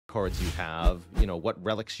cards you have, you know, what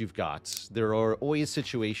relics you've got. There are always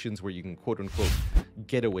situations where you can quote-unquote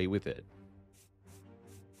get away with it.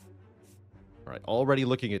 All right, already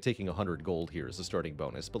looking at taking 100 gold here as a starting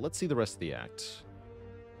bonus, but let's see the rest of the act.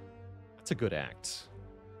 That's a good act.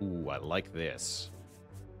 Ooh, I like this.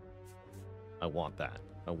 I want that.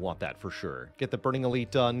 I want that for sure. Get the Burning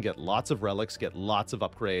Elite done, get lots of relics, get lots of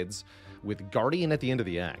upgrades, with Guardian at the end of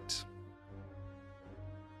the act.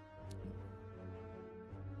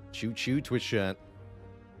 Choo-choo, Twitch chat.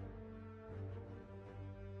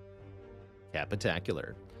 Capitacular.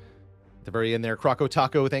 At the very end there, Croco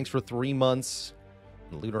Taco, thanks for 3 months.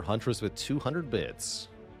 And Lunar Huntress with 200 bits.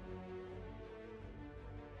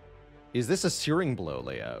 Is this a Searing Blow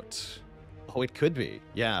layout? Oh, it could be.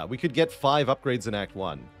 Yeah, we could get 5 upgrades in Act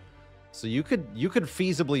 1. So you could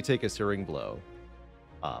feasibly take a Searing Blow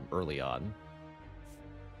early on.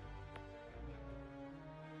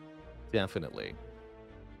 Definitely.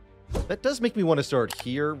 That does make me want to start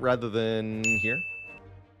here rather than here.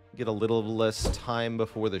 Get a little less time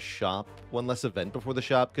before the shop. One less event before the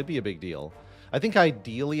shop could be a big deal. I think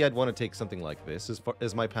ideally I'd want to take something like this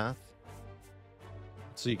as my path.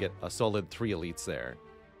 So you get a solid 3 elites there.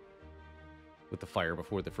 With the fire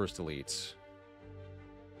before the first elite.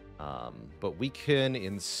 But we can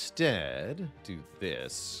instead do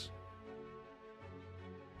this.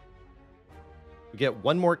 We get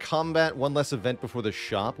 1 more combat, 1 less event before the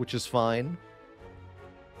shop, which is fine.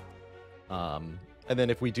 And then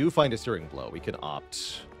if we do find a Searing Blow, we can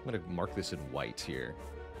opt... I'm going to mark this in white here.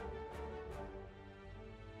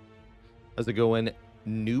 How's it going?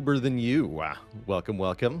 Noober than you. Wow. Welcome,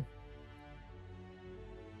 welcome.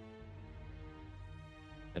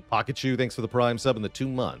 And Pikachu, thanks for the Prime sub in the 2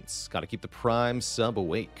 months. Got to keep the Prime sub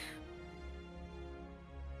awake.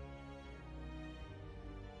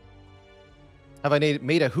 Have I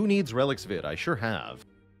made a Who Needs Relics vid? I sure have.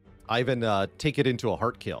 I even take it into a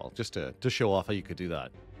heart kill just to show off how you could do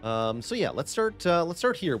that. So yeah, let's start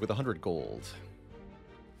here with 100 gold.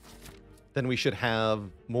 Then we should have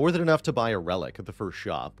more than enough to buy a relic at the first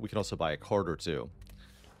shop. We can also buy a card or 2.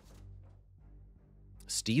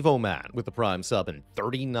 Steve O'Man with the Prime sub in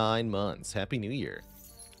 39 months. Happy New Year.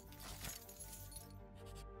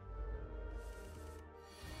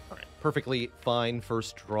 All right, perfectly fine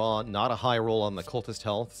first draw. Not a high roll on the cultist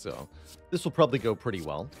health, so this will probably go pretty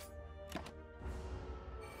well.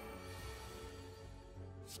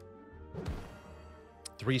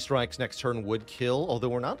 Three strikes next turn would kill, although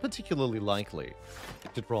we're not particularly likely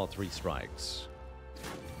to draw 3 strikes.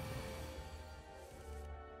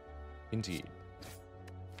 Indeed.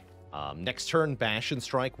 Next turn, Bash and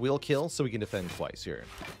Strike will kill, so we can defend twice here.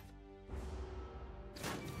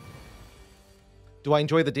 Do I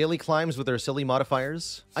enjoy the daily climbs with their silly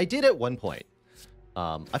modifiers? I did at one point.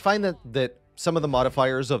 I find that some of the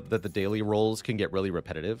modifiers that the daily rolls can get really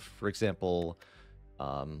repetitive. For example,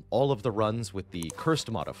 all of the runs with the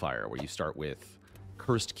Cursed modifier, where you start with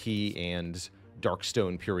Cursed Key and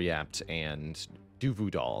Darkstone Puriapt and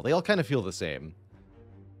Duvu Doll. They all kind of feel the same.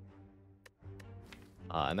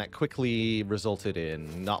 And that quickly resulted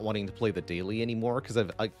in not wanting to play the daily anymore,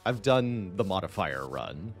 because I've done the modifier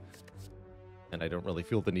run, and I don't really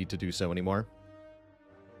feel the need to do so anymore.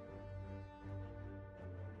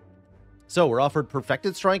 So we're offered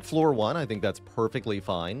Perfected Strike, floor 1. I think that's perfectly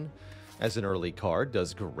fine as an early card.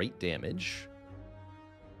 Does great damage.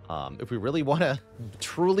 If we really want to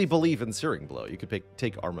truly believe in Searing Blow, you could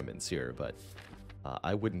take Armaments here, but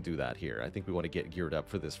I wouldn't do that here. I think we want to get geared up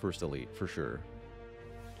for this first elite for sure.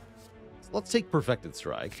 Let's take Perfected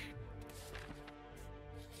Strike.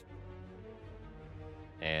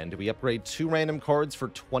 And we upgrade 2 random cards for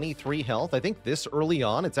 23 health. I think this early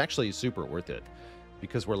on, it's actually super worth it,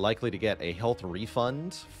 because we're likely to get a health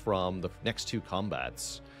refund from the next 2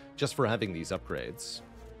 combats just for having these upgrades.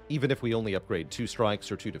 Even if we only upgrade 2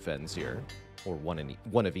 strikes or 2 defends here, or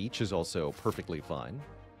one of each is also perfectly fine.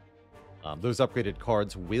 Those upgraded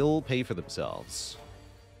cards will pay for themselves,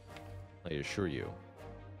 I assure you.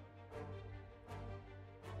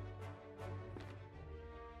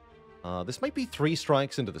 This might be 3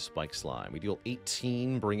 strikes into the Spike Slime. We deal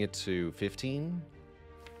 18, bring it to 15.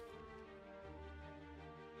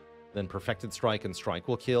 Then Perfected Strike and Strike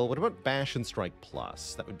will kill. What about Bash and Strike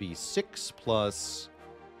Plus? That would be 6 plus...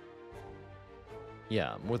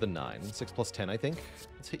 Yeah, more than 9. 6 plus 10, I think.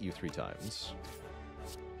 Let's hit you 3 times.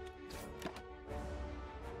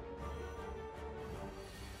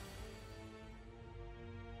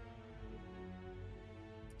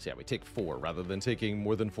 So yeah, we take 4 rather than taking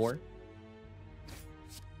more than 4.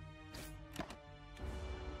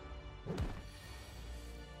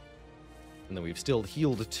 And then we've still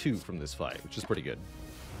healed 2 from this fight, which is pretty good.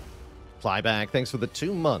 Flyback, thanks for the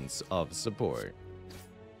 2 months of support.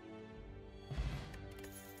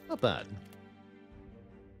 Not bad.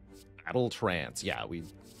 Battle Trance. Yeah,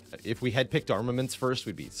 if we had picked armaments first,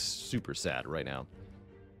 we'd be super sad right now.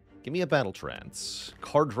 Give me a Battle Trance.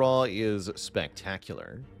 Card draw is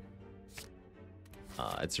spectacular.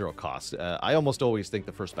 At 0 cost. I almost always think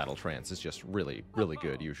the first Battle Trance is just really, really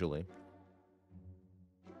good, usually.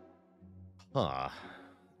 Huh.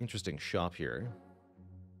 Interesting shop here.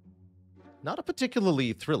 Not a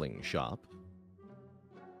particularly thrilling shop.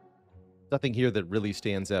 Nothing here that really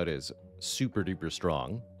stands out as super duper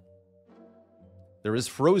strong. There is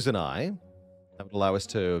Frozen Eye. That would allow us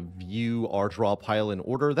to view our draw pile in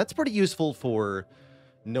order. That's pretty useful for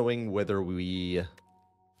knowing whether we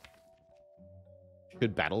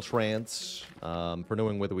should Battle Trance, for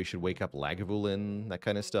knowing whether we should wake up Lagavulin, that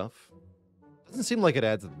kind of stuff. Doesn't seem like it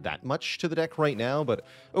adds that much to the deck right now, but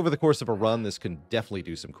over the course of a run, this can definitely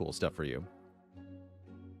do some cool stuff for you.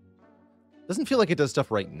 Doesn't feel like it does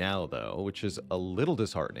stuff right now, though, which is a little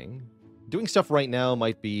disheartening. Doing stuff right now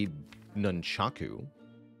might be Nunchaku,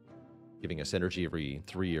 giving us energy every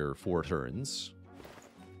 3 or 4 turns.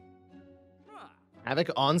 Havoc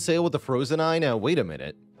on sale with the Frozen Eye? Now, wait a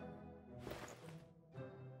minute.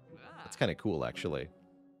 That's kind of cool, actually.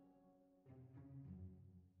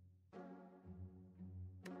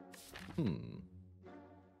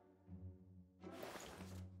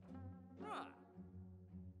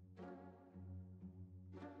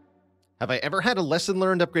 Have I ever had a lesson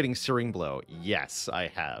learned upgrading Searing Blow? Yes, I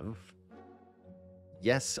have.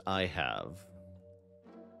 Yes, I have.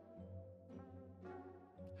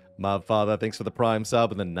 Mob Father, thanks for the Prime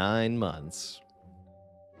sub and the 9 months.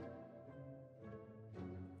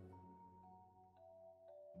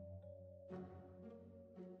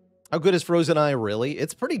 How good is Frozen Eye, really?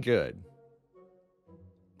 It's pretty good.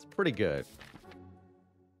 It's pretty good.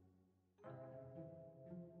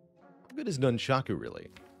 How good is Nunchaku, really?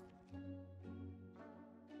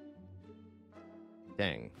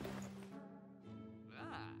 Dang.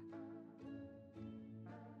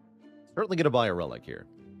 Certainly gonna buy a relic here.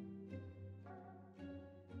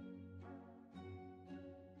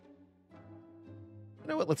 You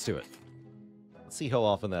know what? Let's do it. Let's see how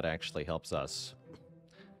often that actually helps us.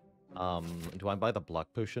 Do I buy the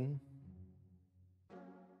block potion?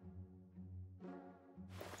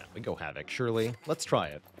 Yeah, we go Havoc, surely. Let's try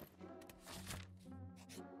it.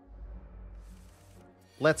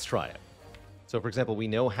 Let's try it. So, for example, we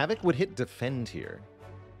know Havoc would hit Defend here.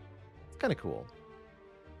 It's kind of cool.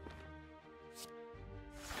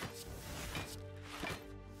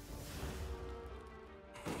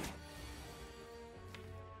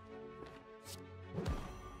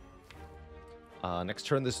 Next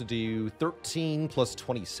turn, this would do 13 plus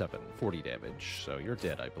 27, 40 damage. So you're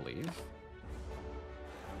dead, I believe.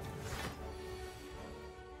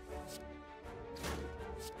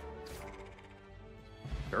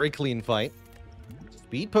 Very clean fight.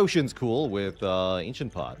 Speed Potion's cool with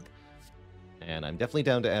Ancient Pot. And I'm definitely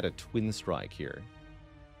down to add a Twin Strike here.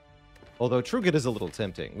 Although Truget is a little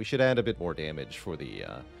tempting. We should add a bit more damage for the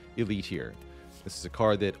Elite here. This is a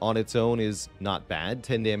card that on its own is not bad.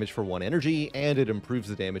 10 damage for 1 energy, and it improves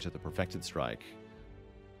the damage of the Perfected Strike.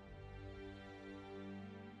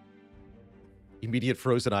 Immediate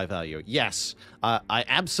Frozen Eye value. Yes, I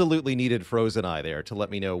absolutely needed Frozen Eye there to let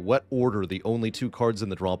me know what order the only 2 cards in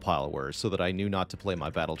the draw pile were so that I knew not to play my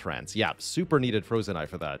Battle Trance. Yeah, super needed Frozen Eye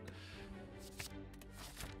for that.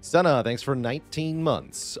 Senna, thanks for 19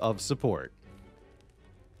 months of support.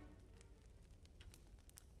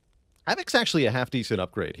 Havoc's actually a half-decent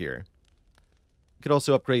upgrade here. We could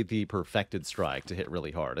also upgrade the Perfected Strike to hit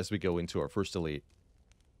really hard as we go into our first Elite.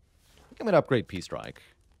 I think I'm going to upgrade P-Strike.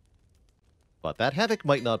 But that Havoc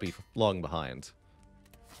might not be long behind.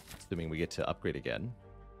 Assuming we get to upgrade again.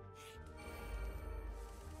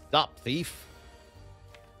 Stop, thief!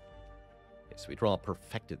 Okay, so we draw a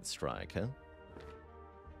Perfected Strike, huh?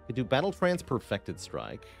 We do Battle Trance Perfected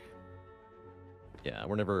Strike. Yeah,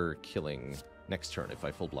 we're never killing next turn if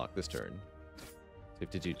I full block this turn. So we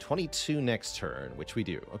have to do 22 next turn, which we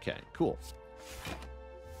do. Okay, cool.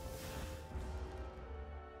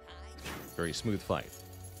 Very smooth fight.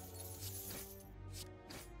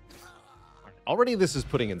 Already this is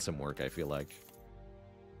putting in some work, I feel like.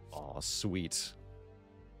 Aw, sweet.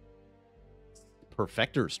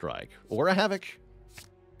 Perfector Strike. Or a Havoc.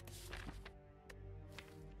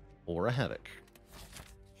 Or a Havoc.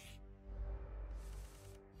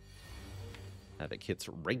 Havoc hits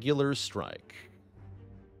regular strike.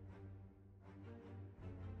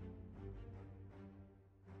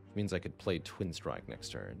 Means I could play Twin Strike next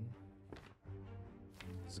turn.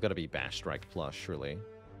 This has got to be Bash Strike plus, surely.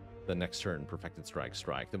 The next turn, Perfected Strike,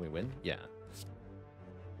 strike. Then we win? Yeah.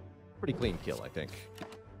 Pretty clean kill, I think.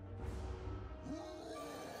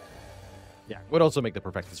 Yeah, would also make the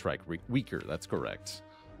Perfected Strike weaker. That's correct.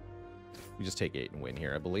 We just take 8 and win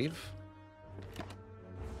here, I believe.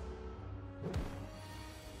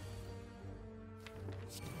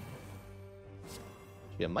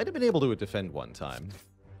 Yeah, might have been able to defend one time.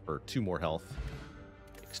 For 2 more health.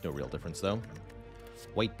 Makes no real difference, though.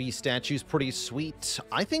 White Beast statue's pretty sweet.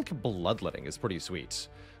 I think Bloodletting is pretty sweet.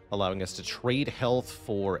 Allowing us to trade health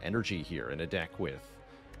for energy here in a deck with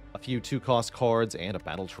a few 2-cost cards and a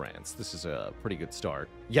Battle Trance. This is a pretty good start.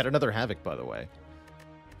 Yet another Havoc, by the way.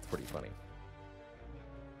 It's pretty funny.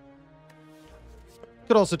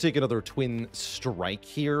 Could also take another Twin Strike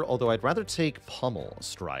here, although I'd rather take Pummel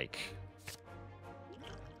Strike.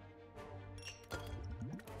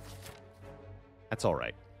 That's all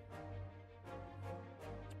right.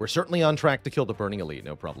 We're certainly on track to kill the Burning Elite,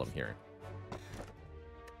 no problem here.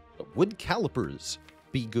 But would Calipers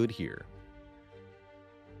be good here?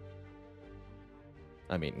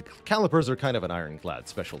 I mean, Calipers are kind of an Ironclad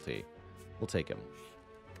specialty. We'll take them.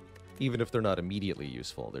 Even if they're not immediately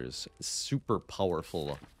useful, there's super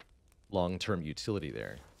powerful long-term utility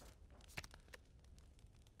there.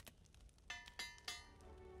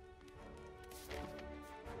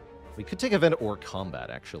 We could take Event or Combat,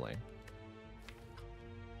 actually.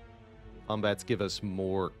 Combats give us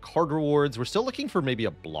more card rewards. We're still looking for maybe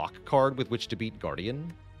a block card with which to beat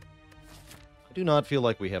Guardian. I do not feel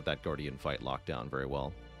like we have that Guardian fight locked down very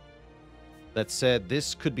well. That said,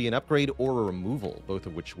 this could be an upgrade or a removal, both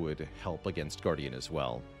of which would help against Guardian as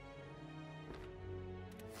well.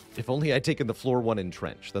 If only I'd taken the floor 1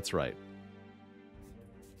 Entrench. That's right.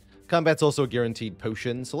 Combat's also a guaranteed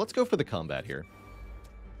potion, so let's go for the combat here.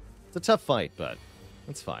 It's a tough fight, but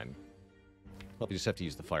that's fine. Probably just have to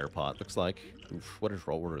use the fire pot, looks like. Oof, what a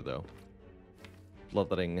draw order, though.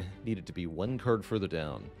 Bloodletting needed to be 1 card further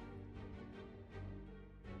down.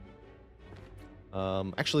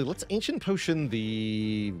 Actually, let's Ancient Potion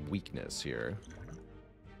the weakness here.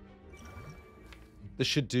 This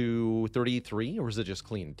should do 33, or is it just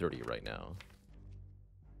clean 30 right now?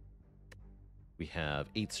 We have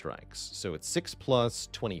 8 strikes, so it's 6 plus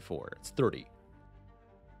 24. It's 30.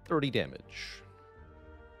 30 damage.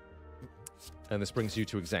 And this brings you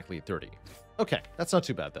to exactly 30. Okay, that's not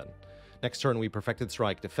too bad then. Next turn, we Perfected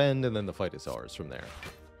Strike, defend, and then the fight is ours from there.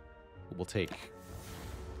 We'll take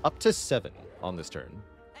up to 7 on this turn.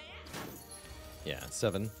 Yeah,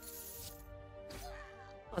 7.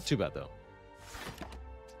 Not too bad, though.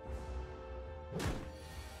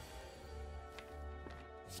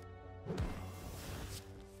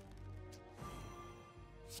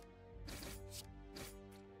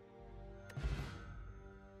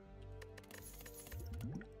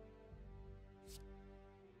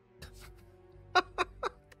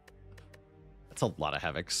 That's a lot of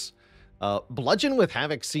Havocs. Bludgeon with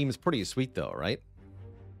Havoc seems pretty sweet, though, right?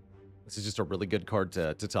 This is just a really good card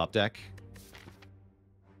to top deck.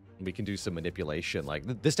 We can do some manipulation.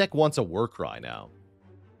 Like, this deck wants a Warcry now.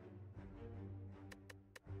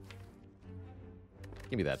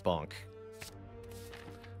 Give me that bonk.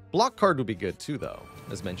 Block card would be good, too, though,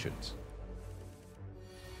 as mentioned.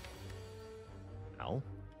 Ow.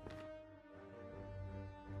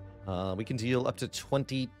 We can deal up to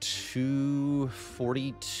 22,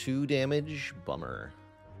 42 damage. Bummer.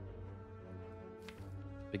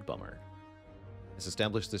 Big bummer. Let's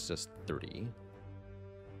establish this as 30.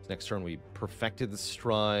 So next turn, we Perfected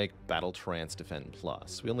Strike, Battle Trance, Defend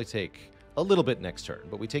Plus. We only take a little bit next turn,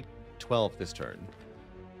 but we take 12 this turn.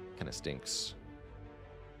 Kind of stinks.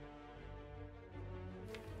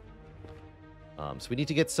 So we need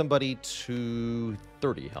to get somebody to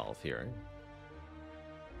 30 health here.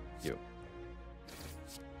 You.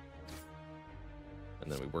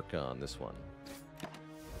 And then we work on this one.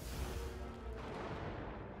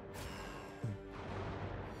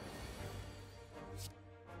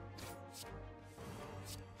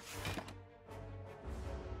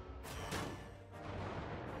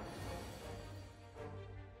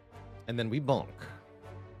 And then we bonk.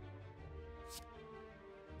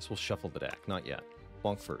 This will shuffle the deck. Not yet.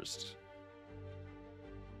 Bonk first.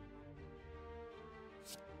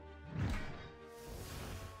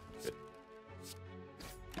 Good.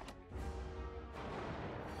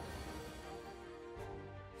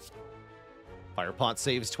 Fire pot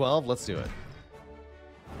saves 12. Let's do it.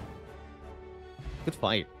 Good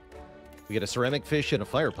fight. We get a ceramic fish and a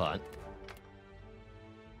fire pot.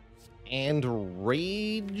 And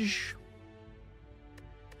rage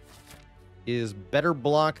is better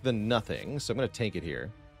block than nothing, so I'm going to tank it here.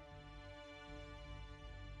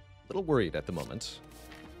 A little worried at the moment.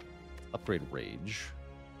 Upgrade Rage.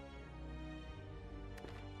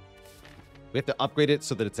 We have to upgrade it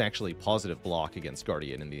so that it's actually positive block against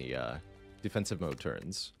Guardian in the defensive mode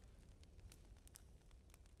turns.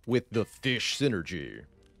 With the fish synergy.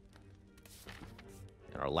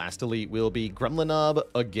 And our last elite will be Gremlinob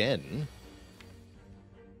again.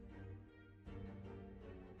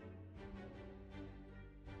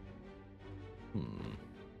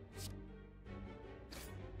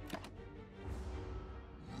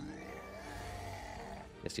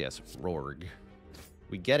 Yes, Rorg.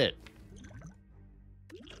 We get it.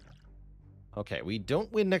 Okay, we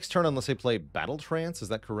don't win next turn unless they play Battle Trance. Is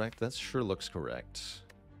that correct? That sure looks correct.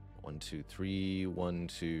 1, 2, 3. 1,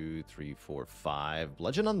 2, 3, 4, 5.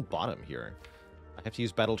 Bludgeon on bottom here. I have to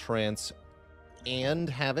use Battle Trance and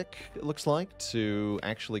Havoc, it looks like, to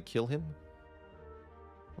actually kill him.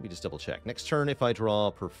 Let me just double check. Next turn, if I draw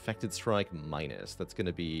Perfected Strike minus, that's going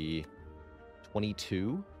to be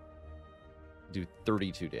 22. Do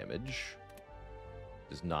 32 damage.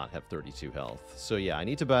 Does not have 32 health. So yeah, I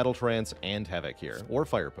need to Battle Trance and Havoc here. Or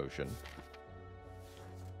Fire Potion.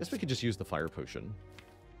 Guess we could just use the Fire Potion.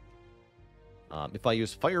 If I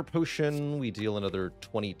use Fire Potion, we deal another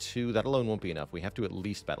 22. That alone won't be enough. We have to at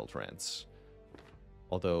least Battle Trance.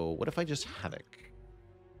 Although, what if I just Havoc?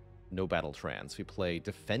 No Battle Trance. We play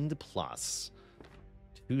Defend Plus.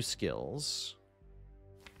 2 skills.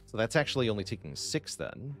 So that's actually only taking 6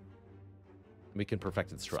 then. We can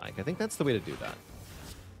Perfected Strike. I think that's the way to do that.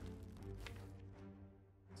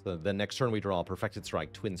 So then next turn we draw Perfected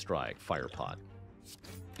Strike, Twin Strike, Fire Pot.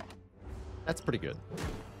 That's pretty good.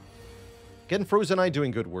 Again, Frozen Eye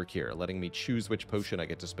doing good work here, letting me choose which potion I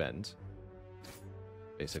get to spend.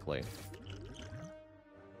 Basically.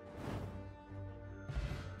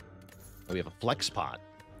 We have a Flex Pot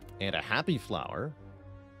and a Happy Flower.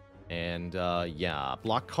 And, yeah,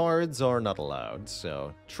 block cards are not allowed,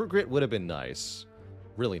 so True Grit would have been nice.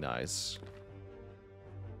 Really nice.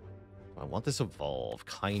 I want this Evolve,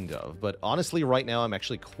 kind of. But honestly, right now, I'm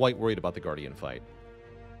actually quite worried about the Guardian fight.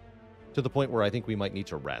 To the point where I think we might need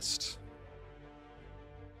to rest.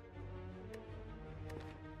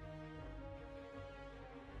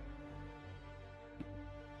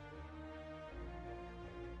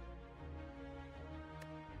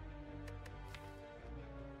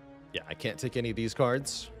 Yeah, I can't take any of these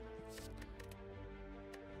cards.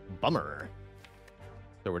 Bummer.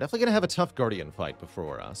 So we're definitely going to have a tough Guardian fight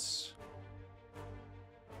before us.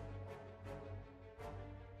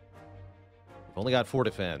 We've only got 4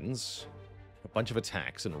 defends, a bunch of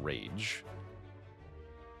attacks, and rage.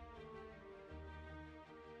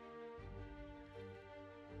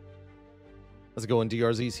 How's it going,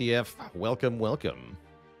 DRZCF? Welcome, welcome.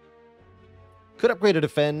 Could upgrade a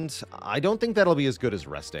defend. I don't think that'll be as good as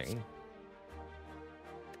resting.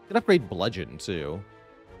 Could upgrade bludgeon, too.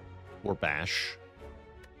 Or bash.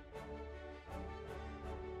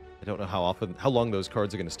 I don't know how long those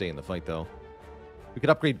cards are going to stay in the fight, though. We could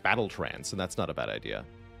upgrade Battle Trance, and that's not a bad idea.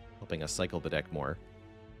 Helping us cycle the deck more.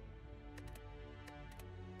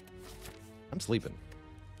 I'm sleeping.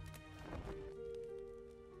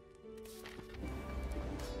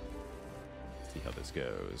 Let's see how this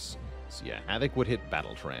goes. So yeah, Havoc would hit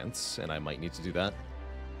Battle Trance, and I might need to do that.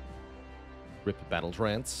 Rip Battle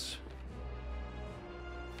Trance.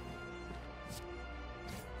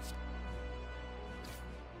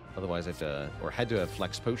 Otherwise, I have to, or had to have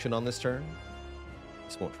Flex Potion on this turn.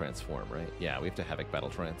 This won't transform, right? Yeah, we have to Havoc Battle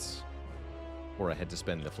Trance. Or I had to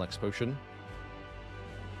spend the Flex Potion.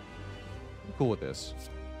 I'm cool with this.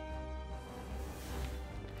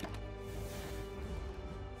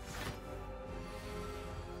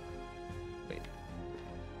 Wait.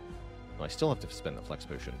 No, I still have to spend the Flex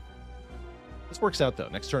Potion. This works out, though.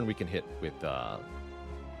 Next turn we can hit with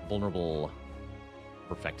Vulnerable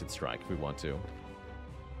Perfected Strike if we want to.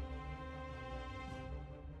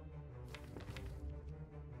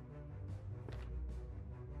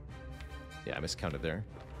 Yeah, I miscounted there.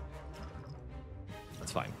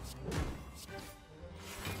 That's fine.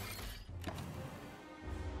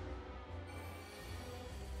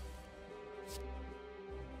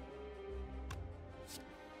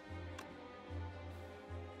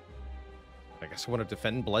 I guess I want to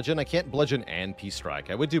defend bludgeon. I can't bludgeon and peace strike.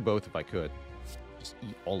 I would do both if I could. Just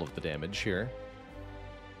eat all of the damage here.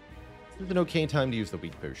 This is an okay time to use the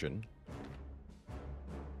weak potion.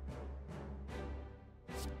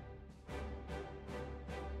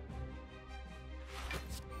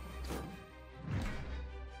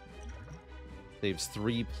 Saves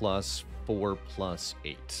 3 plus 4 plus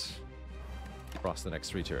 8 across the next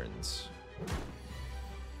 3 turns.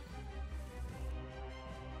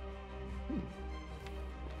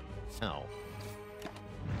 Ow.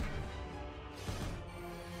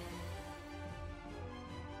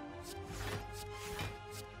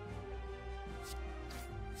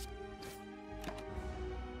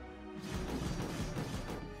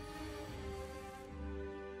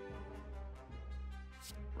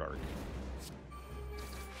 arc.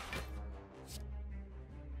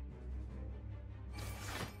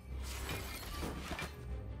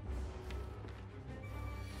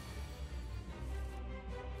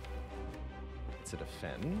 To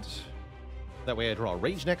defend. That way I draw a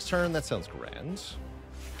rage next turn. That sounds grand.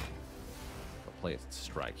 I'll play a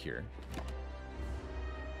strike here.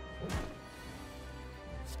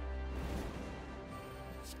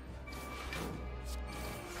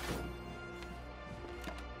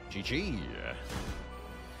 GG.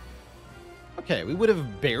 Okay, we would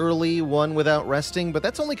have barely won without resting, but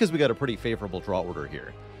that's only because we got a pretty favorable draw order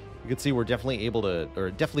here. You can see we're definitely able to,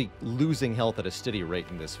 or definitely losing health at a steady rate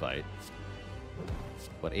in this fight,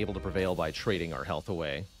 but able to prevail by trading our health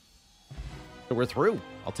away. So we're through.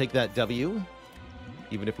 I'll take that W.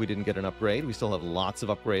 Even if we didn't get an upgrade, we still have lots of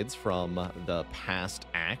upgrades from the past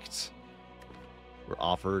act. We're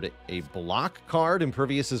offered a block card.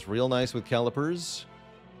 Impervious is real nice with calipers.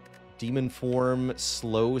 Demon form,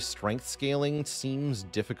 slow strength scaling seems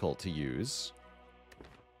difficult to use.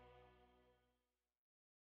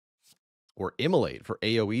 Or immolate for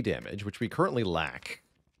AoE damage, which we currently lack.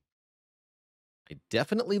 I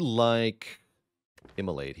definitely like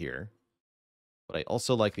immolate here, but I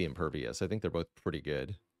also like the impervious. I think they're both pretty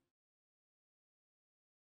good.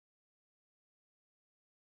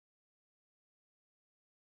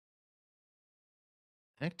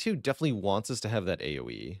 Act 2 definitely wants us to have that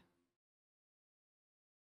AoE.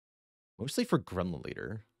 Mostly for Gremlin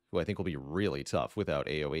Leader, who I think will be really tough without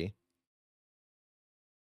AoE.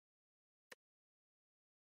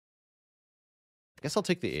 I guess I'll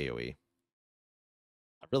take the AoE.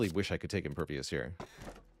 I really wish I could take Impervious here.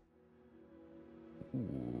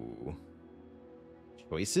 Ooh.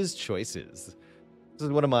 Choices, choices. This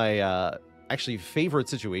is one of my, actually, favorite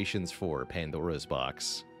situations for Pandora's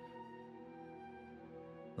Box.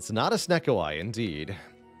 It's not a Snecko Eye, indeed.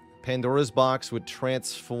 Pandora's Box would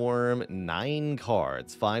transform 9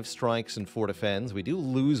 cards, 5 strikes and 4 defends. We do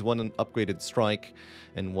lose 1 upgraded strike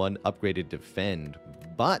and 1 upgraded defend,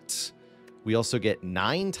 but we also get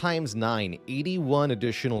 9 times 9, 81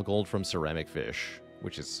 additional gold from Ceramic Fish,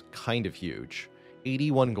 which is kind of huge.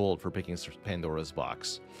 81 gold for picking Pandora's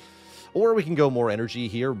Box. Or we can go more energy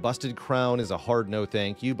here. Busted Crown is a hard no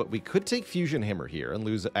thank you, but we could take Fusion Hammer here and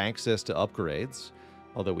lose access to upgrades.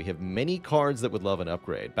 Although we have many cards that would love an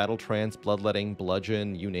upgrade. Battle Trance, Bloodletting,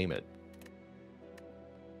 Bludgeon, you name it.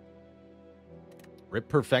 Rip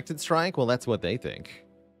Perfected Strike? Well, that's what they think.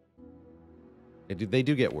 They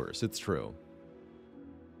do get worse, it's true.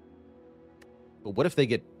 But what if they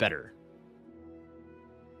get better?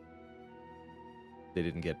 They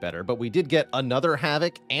didn't get better, but we did get another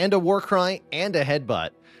Havoc and a Warcry and a Headbutt,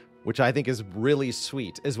 which I think is really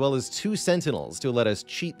sweet, as well as 2 Sentinels to let us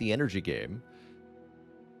cheat the energy game.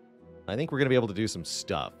 I think we're going to be able to do some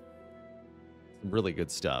stuff. Some really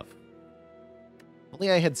good stuff.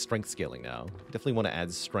 Only I had strength scaling now. Definitely want to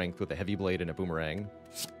add strength with a heavy blade and a boomerang.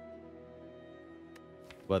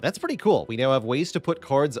 But that's pretty cool. We now have ways to put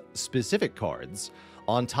cards, specific cards,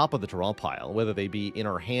 on top of the draw pile, whether they be in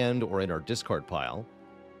our hand or in our discard pile.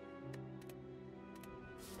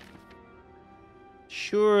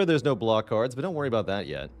 Sure, there's no block cards, but don't worry about that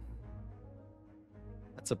yet.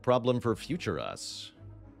 That's a problem for future us.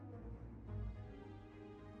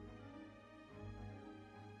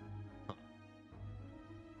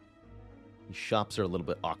 These shops are a little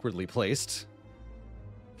bit awkwardly placed.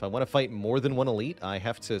 If I want to fight more than 1 elite, I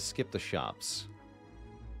have to skip the shops.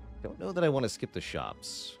 Don't know that I want to skip the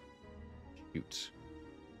shops. Shoot.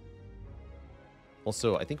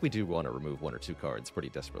 Also, I think we do want to remove 1 or 2 cards pretty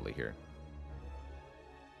desperately here.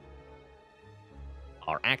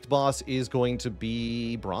 Our Act Boss is going to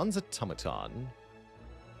be Bronze Automaton.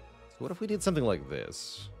 So what if we did something like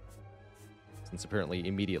this? Since apparently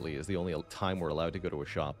immediately is the only time we're allowed to go to a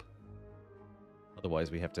shop.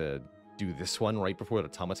 Otherwise, we have to do this one right before the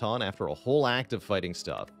Automaton after a whole act of fighting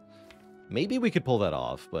stuff. Maybe we could pull that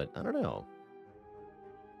off, but I don't know.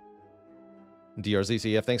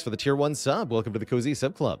 DRZCF, thanks for the tier 1 sub. Welcome to the Cozy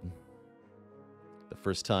Sub Club. The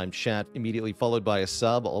first time chat immediately followed by a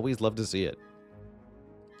sub. Always love to see it.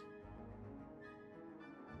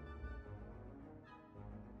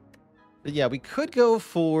 But yeah, we could go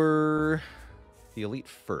for the elite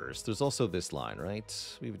first. There's also this line,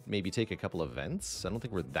 right? We would maybe take a couple events. I don't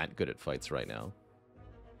think we're that good at fights right now.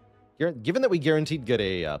 Given that we guaranteed get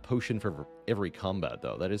a potion for every combat,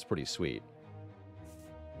 though, that is pretty sweet.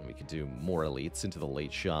 And we could do more elites into the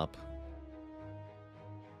late shop.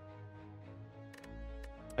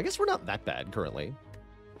 I guess we're not that bad currently.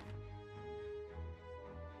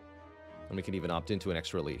 And we can even opt into an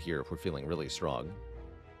extra elite here if we're feeling really strong.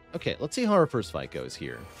 Okay, let's see how our first fight goes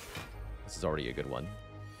here. This is already a good one.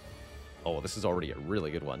 Oh, this is already a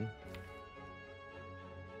really good one.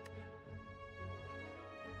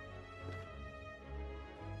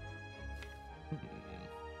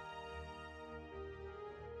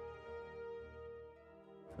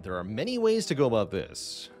 There are many ways to go about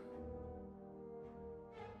this.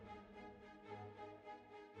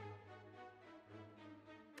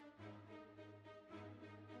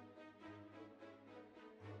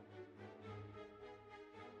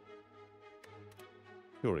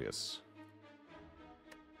 Curious.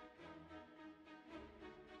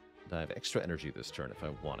 I have extra energy this turn if I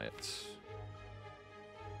want it.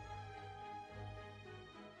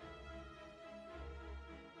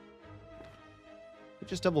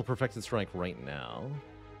 Just double Perfected Strike right now.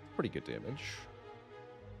 Pretty good damage.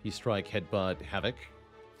 P-Strike, Headbutt, Havoc.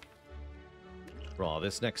 Draw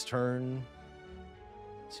this next turn.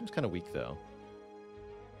 Seems kind of weak, though.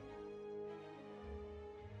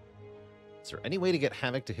 Is there any way to get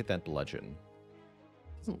Havoc to hit that Bludgeon?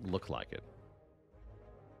 Doesn't look like it.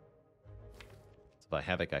 So by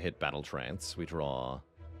Havoc, I hit Battle Trance. We draw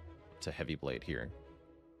to Heavy Blade here.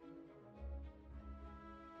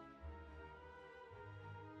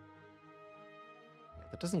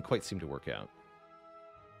 That doesn't quite seem to work out.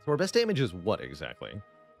 So our best damage is what exactly?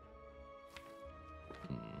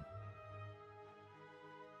 I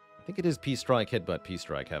think it is P-Strike, Headbutt,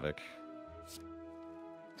 P-Strike, Havoc.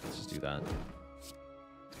 Let's just do that.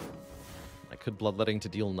 I could Bloodletting to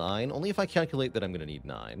deal 9, only if I calculate that I'm going to need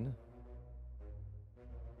 9.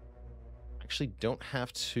 Actually don't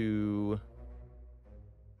have to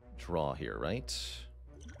draw here, right?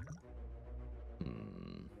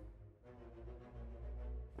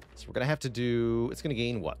 So we're going to have to do... It's going to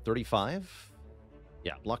gain, what, 35?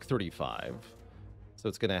 Yeah, block 35. So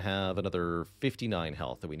it's going to have another 59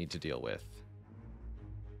 health that we need to deal with.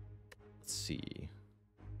 Let's see.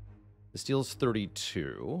 This deals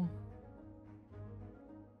 32.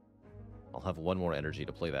 I'll have one more energy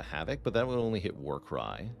to play the Havoc, but that would only hit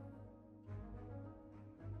Warcry.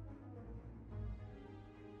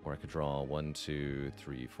 Or I could draw 1, 2,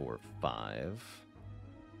 3, 4, 5.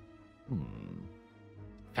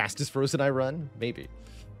 Fastest Frozen I run? Maybe.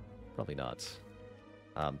 Probably not.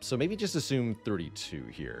 So maybe just assume 32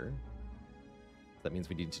 here. That means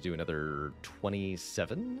we need to do another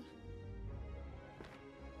 27?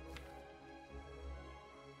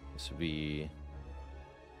 This would be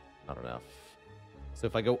not enough. So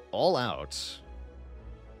if I go all out,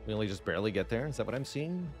 we only just barely get there? Is that what I'm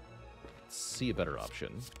seeing? Let's see a better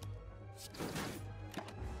option.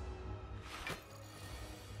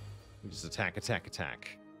 We just attack, attack,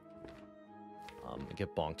 attack. And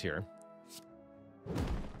get bonked here.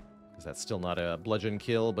 Because that's still not a bludgeon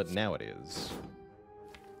kill, but now it is.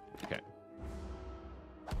 Okay.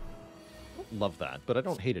 Love that, but I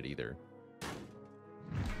don't hate it either.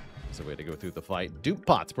 It's a way to go through the fight. Dupe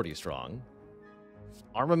Pot's pretty strong.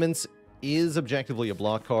 Armaments is objectively a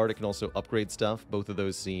block card. It can also upgrade stuff. Both of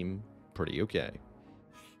those seem pretty okay.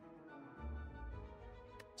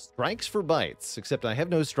 Strikes for bites, except I have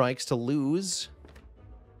no strikes to lose.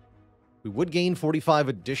 We would gain 45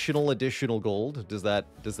 additional gold. Does that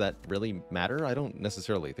really matter? I don't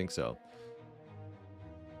necessarily think so.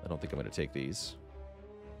 I don't think I'm going to take these.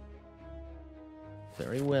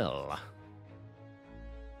 Very well.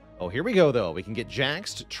 Oh, here we go, though. We can get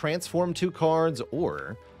Jaxed, transform 2 cards,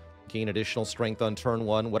 or gain additional strength on turn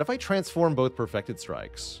 1. What if I transform both Perfected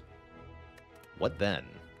Strikes? What then?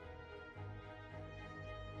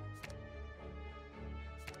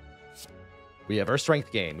 We have our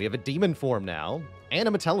strength gain. We have a demon form now, and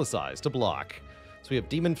a metallicize to block. So we have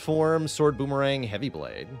demon form, sword boomerang, heavy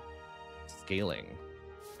blade. Scaling.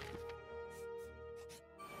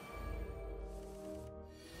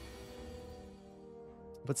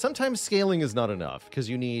 But sometimes scaling is not enough, because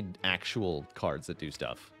you need actual cards that do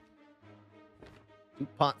stuff.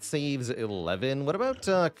 Pot saves 11. What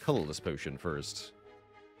about Colorless Potion first?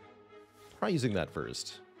 Try using that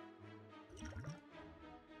first.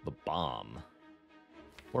 The Bomb.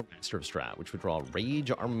 Or Master of Strat, which would draw Rage,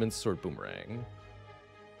 Armaments, Sword, Boomerang.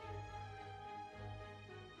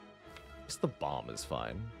 I guess the Bomb is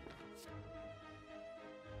fine.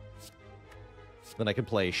 Then I can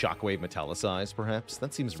play Shockwave Metallicize, perhaps.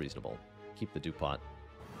 That seems reasonable. Keep the Dupont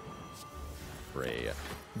for a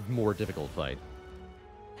more difficult fight.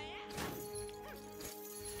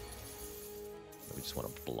 We just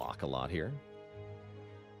want to block a lot here.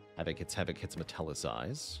 Havoc hits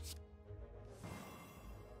Metallicize.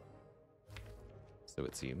 So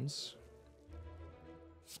it seems.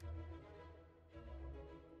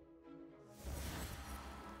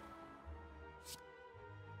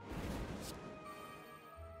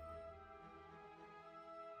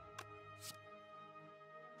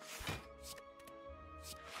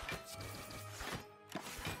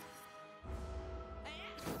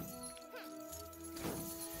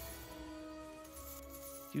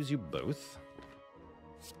 Use you both.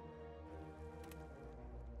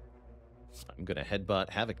 I'm gonna headbutt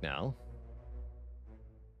Havoc now.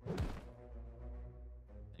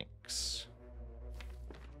 Thanks.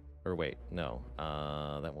 Or wait, no.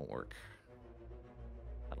 That won't work.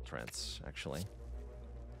 Battle Trance, actually.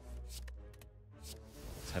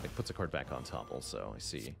 Havoc puts a card back on top also, I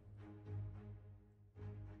see.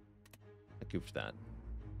 I goofed that.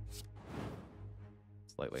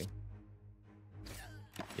 Slightly.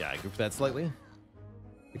 Yeah, I goofed that slightly.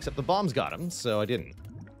 Except the bombs got him, so I didn't.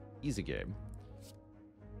 Easy game.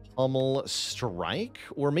 Pummel Strike?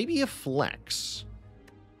 Or maybe a Flex.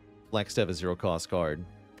 Flex to have a 0-cost card.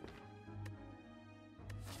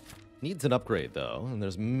 Needs an upgrade, though, and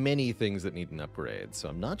there's many things that need an upgrade, so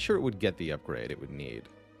I'm not sure it would get the upgrade it would need.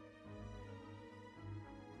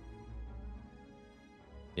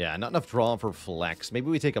 Yeah, not enough draw for Flex. Maybe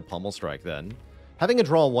we take a Pummel Strike, then. Having a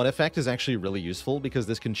draw 1 effect is actually really useful, because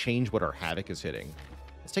this can change what our Havoc is hitting.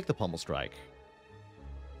 Let's take the Pummel Strike.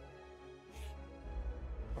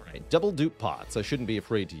 Alright, double dupe pots. I shouldn't be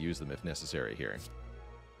afraid to use them if necessary here.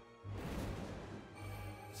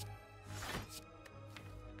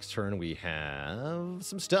 Next turn we have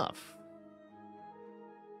some stuff.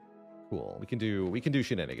 Cool. We can do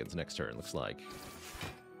shenanigans next turn, looks like.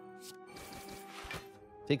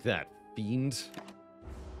 Take that, fiend.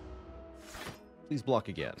 Please block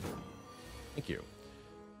again. Thank you.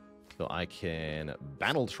 So I can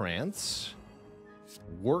Battle Trance.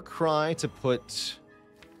 Warcry to put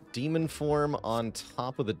Demon Form on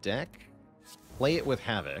top of the deck. Play it with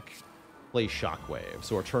Havoc. Play Shockwave.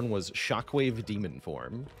 So our turn was Shockwave Demon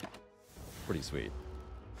Form. Pretty sweet.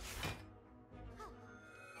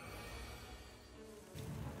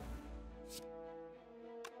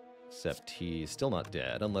 Except he's still not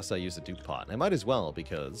dead, unless I use a dupe pot. And I might as well,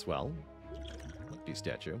 because, well, empty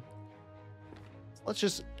statue. Let's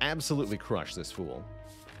just absolutely crush this fool,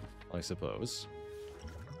 I suppose.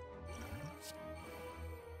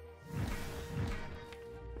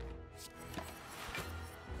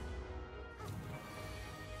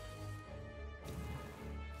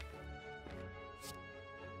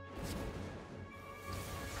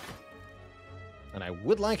 And I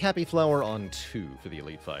would like Happy Flower on 2 for the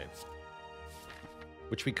elite fight.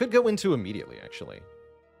 Which we could go into immediately, actually.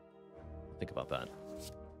 Think about that.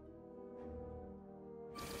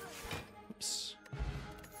 Oops.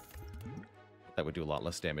 That would do a lot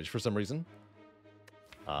less damage for some reason.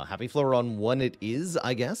 Happy Flower on 1 it is,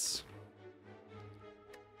 I guess.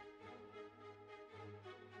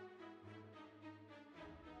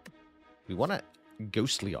 We want a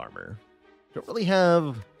Ghostly Armor. Don't really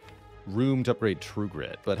have room to upgrade True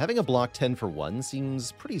Grit, but having a block 10 for 1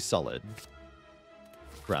 seems pretty solid.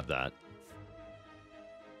 Grab that.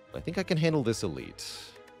 I think I can handle this elite.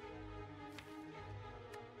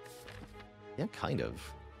 Yeah, kind of.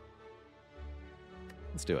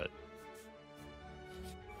 Let's do it.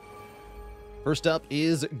 First up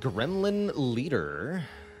is Gremlin Leader.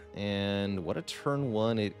 And what a turn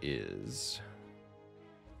 1 it is.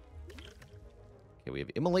 Okay, we have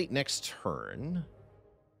Immolate next turn.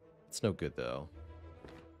 It's no good, though.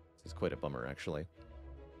 This is quite a bummer, actually.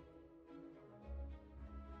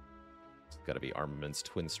 It's got to be Armaments,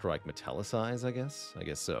 Twin Strike, Metallicize, I guess? I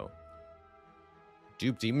guess so.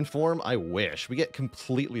 Dupe Demon Form? I wish. We get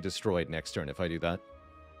completely destroyed next turn if I do that.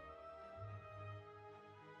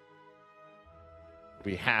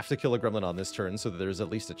 We have to kill a gremlin on this turn so that there's at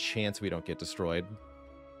least a chance we don't get destroyed.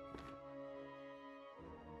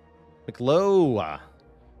 McLow!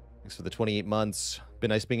 Thanks for the 28 months. Been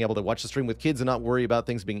nice being able to watch the stream with kids and not worry about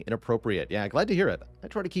things being inappropriate. Yeah, glad to hear it. I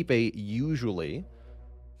try to keep a usually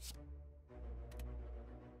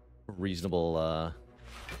reasonable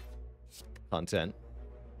content.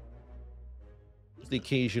 Just the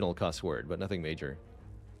occasional cuss word, but nothing major.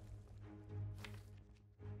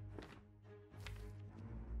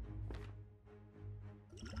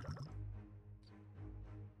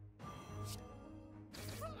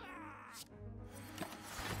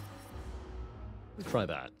 Let's try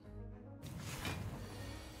that.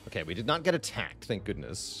 Okay, we did not get attacked, thank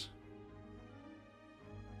goodness.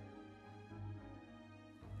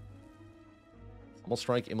 Pummel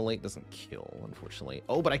Strike, Immolate doesn't kill, unfortunately.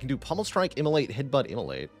 Oh, but I can do Pummel Strike, Immolate, Headbutt,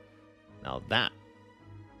 Immolate. Now that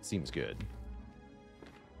seems good.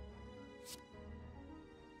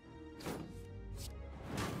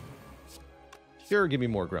 Sure, give me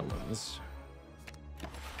more gremlins. I'll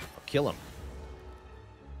kill him.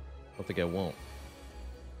 Don't think I won't.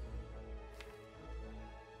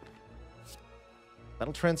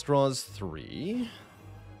 Battle Trance draws 3.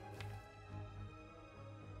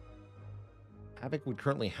 Havoc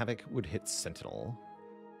would hit Sentinel.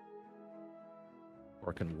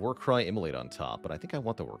 Or can Warcry Immolate on top, but I think I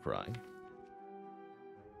want the Warcry.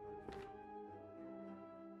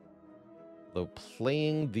 Though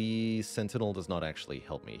playing the Sentinel does not actually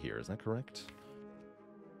help me here, is that correct?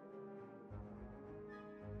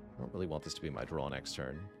 I don't really want this to be my draw next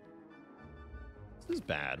turn. This is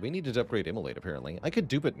bad. We needed to upgrade Immolate, apparently. I could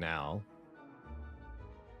dupe it now.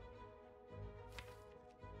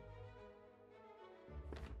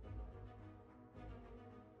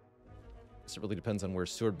 It really depends on where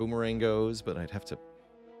Sword Boomerang goes, but I'd have to...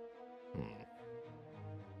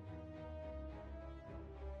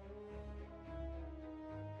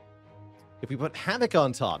 If we put Havoc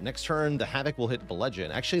on top, next turn the Havoc will hit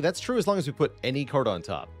Bludgeon. Actually, that's true as long as we put any card on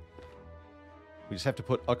top. We just have to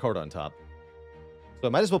put a card on top. So I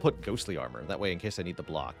might as well put Ghostly Armor. That way, in case I need the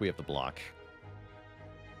block, we have the block.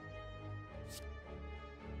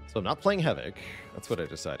 So I'm not playing Havoc. That's what I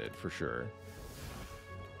decided, for sure.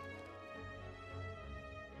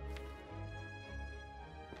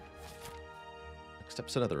 Next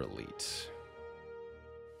up's another Elite.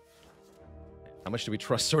 How much do we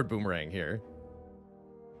trust Sword Boomerang here?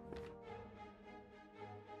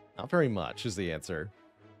 Not very much is the answer.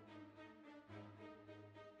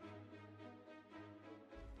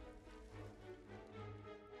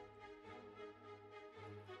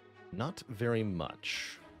 Not very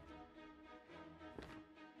much.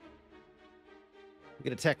 We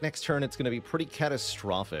can attack next turn. It's going to be pretty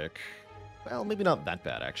catastrophic. Well, maybe not that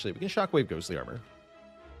bad, actually. We can Shockwave Ghostly Armor.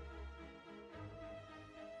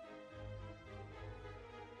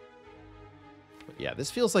 But yeah, this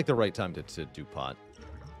feels like the right time to do pot.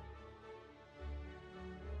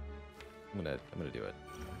 I'm gonna do it.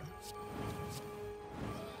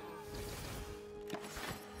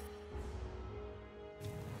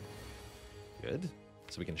 Good.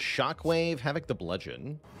 So we can Shockwave, Havoc the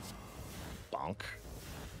Bludgeon. Bonk.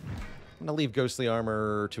 I'm gonna leave Ghostly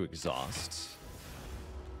Armor to exhaust.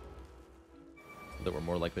 So that we're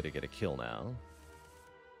more likely to get a kill now.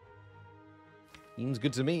 Seems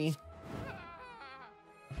good to me.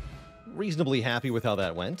 Reasonably happy with how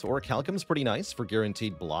that went. Orichalcum's pretty nice for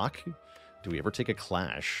guaranteed block. Do we ever take a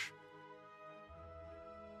Clash?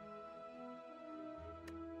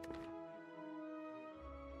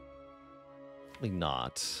 Probably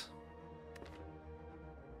not.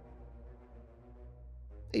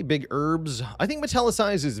 Hey, big herbs. I think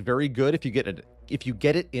Metallicize is very good if you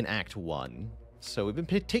get it in Act 1. So we've been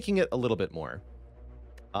taking it a little bit more.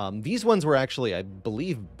 These ones were actually, I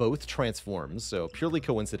believe, both transforms, so purely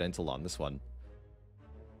coincidental on this one.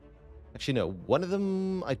 Actually, no. One of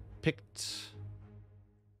them I picked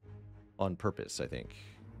on purpose, I think.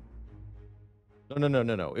 No.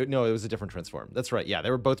 No, it was a different transform. That's right. Yeah, they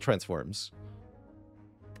were both transforms.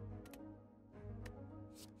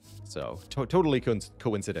 So, totally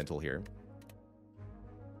coincidental here.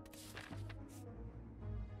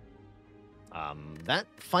 That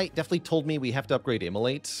fight definitely told me we have to upgrade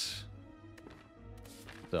Immolate.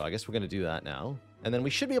 So I guess we're going to do that now. And then we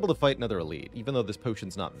should be able to fight another Elite, even though this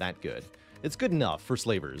potion's not that good. It's good enough for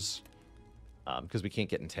Slavers, because we can't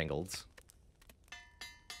get entangled.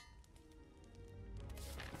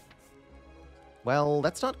 Well,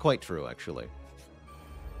 that's not quite true, actually.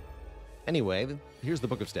 Anyway, here's the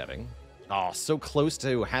Book of Stabbing. Oh, so close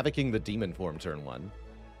to Havocing the Demon form turn 1.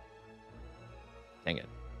 Dang it.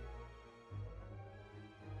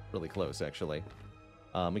 Really close, actually.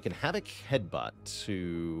 We can Havoc Headbutt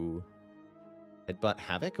to Headbutt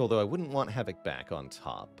Havoc, although I wouldn't want Havoc back on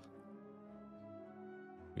top.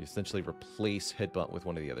 We essentially replace Headbutt with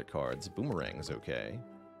one of the other cards. Boomerang's okay.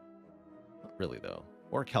 Not really, though.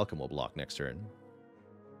 Or Calcum will block next turn.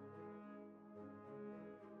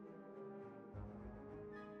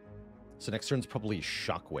 So next turn's probably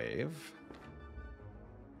Shockwave.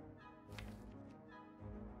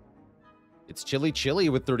 It's chilly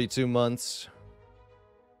with 32 months.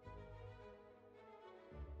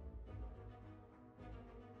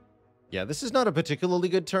 Yeah, this is not a particularly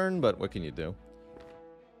good turn, but what can you do?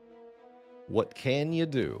 What can you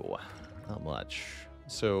do? Not much.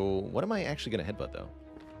 So what am I actually going to headbutt, though?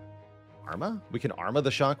 Arma? We can Arma the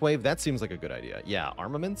Shockwave? That seems like a good idea. Yeah,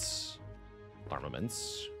 Armaments.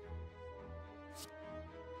 Armaments.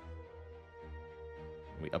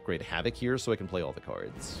 We upgrade Havoc here so I can play all the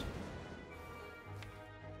cards.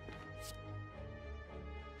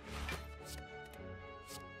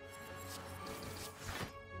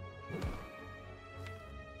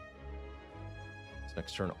 So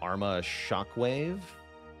next turn, Arma Shockwave.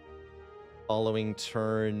 Following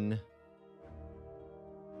turn...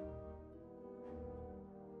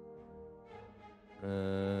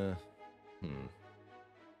 I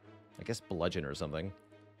guess Bludgeon or something.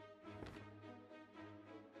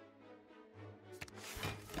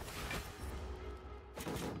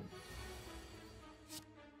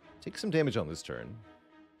 Take some damage on this turn.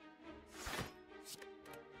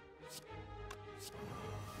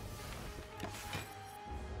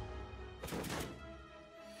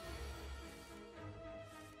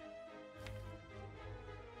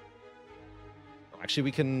 Actually,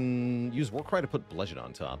 we can use Warcry to put Bludgeon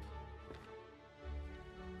on top.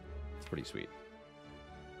 It's pretty sweet.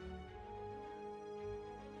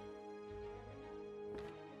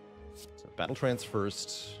 So Battle Trance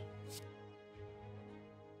first.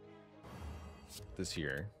 This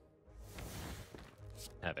here.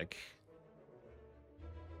 Havoc.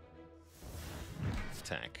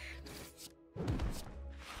 Attack.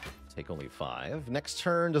 Take only 5. Next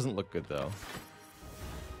turn doesn't look good, though.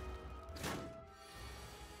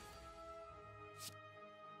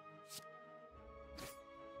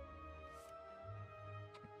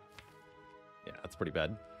 Yeah, that's pretty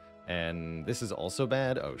bad. And this is also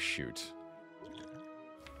bad. Oh, shoot.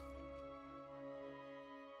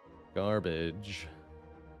 Garbage.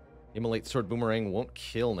 Immolate Sword Boomerang won't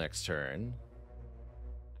kill next turn.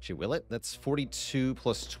 Actually, will it? That's 42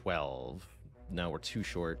 plus 12. No, we're too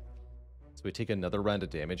short. So we take another round of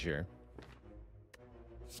damage here.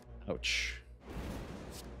 Ouch.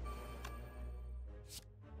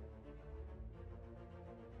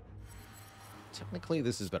 Technically,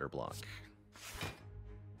 this is better block.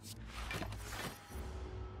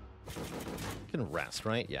 We can rest,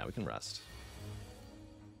 right? Yeah, we can rest.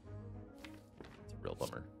 It's a real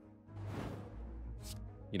bummer.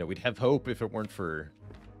 You know, we'd have hope if it weren't for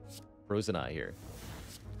Frozen Eye here.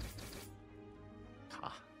 I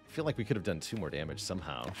feel like we could have done 2 more damage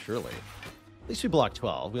somehow, surely. At least we block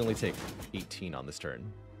 12. We only take 18 on this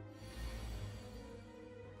turn.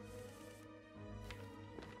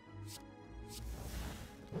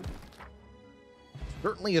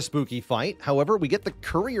 Certainly a spooky fight. However, we get the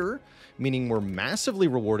Courier, meaning we're massively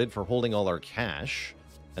rewarded for holding all our cash.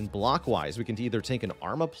 And block-wise, we can either take an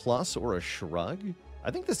Arma Plus or a Shrug.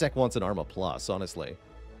 I think this deck wants an Arma Plus, honestly.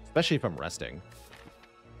 Especially if I'm resting.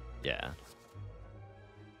 Yeah.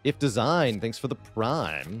 If Design, thanks for the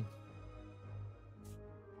Prime.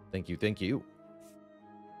 Thank you, thank you.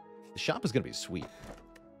 The shop is going to be sweet.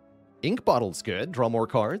 Ink Bottle's good. Draw more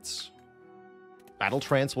cards. Battle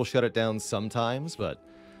Trance will shut it down sometimes, but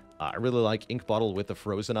I really like Ink Bottle with the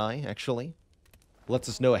Frozen Eye, actually. Lets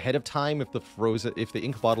us know ahead of time if the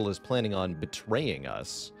Ink Bottle is planning on betraying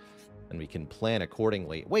us, and we can plan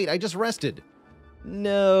accordingly. Wait, I just rested!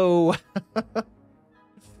 No!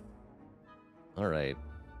 Alright.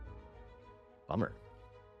 Bummer.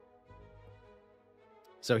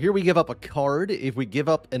 So here we give up a card. If we give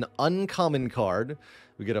up an uncommon card,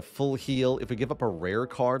 we get a full heal. If we give up a rare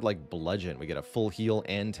card like Bludgeon, we get a full heal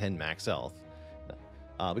and 10 max health.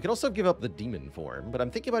 We could also give up the Demon form, but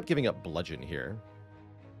I'm thinking about giving up Bludgeon here.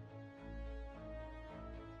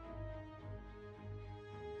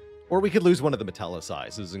 Or we could lose one of the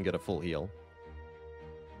Metallicizes and get a full heal.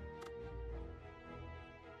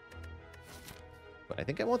 But I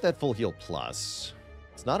think I want that full heal plus.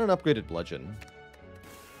 It's not an upgraded Bludgeon.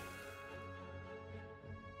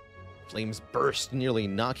 Flames burst, nearly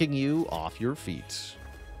knocking you off your feet.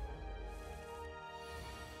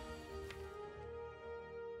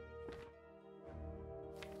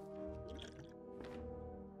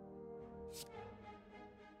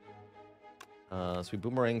 So we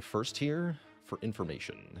boomerang first here for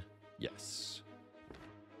information. Yes.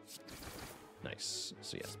 Nice.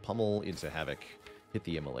 So yes, pummel into Havoc, hit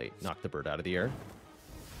the Immolate, knock the bird out of the air.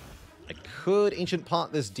 I could Ancient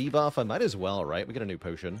Pot this debuff. I might as well, right? We get a new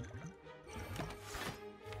potion.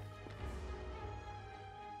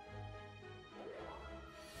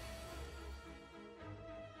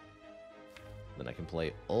 Then I can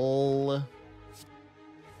play all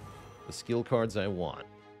the skill cards I want.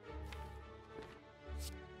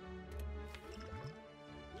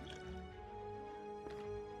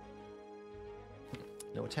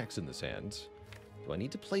 No attacks in this hand. Do I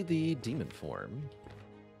need to play the Demon form?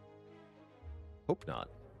 Hope not.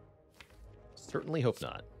 Certainly hope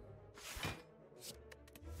not.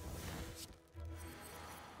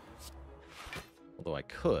 Although I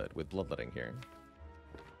could with Bloodletting here.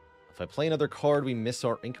 If I play another card, we miss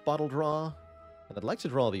our Ink Bottle draw. And I'd like to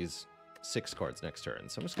draw these 6 cards next turn,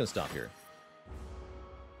 so I'm just going to stop here.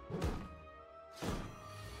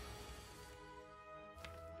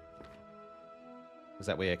 Because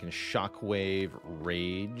that way I can Shockwave,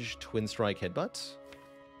 Rage, Twin Strike, Headbutt.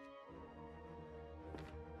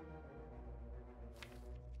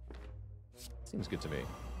 Seems good to me.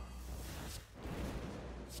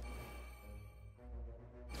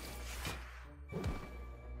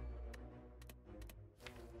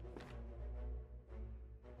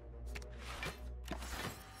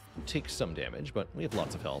 take some damage, but we have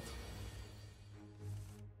lots of health.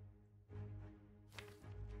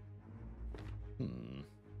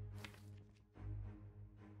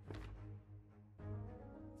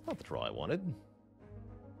 Not the draw I wanted.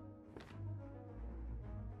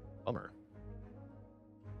 Bummer.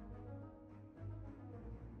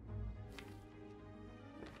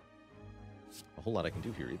 A whole lot I can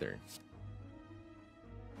do here either.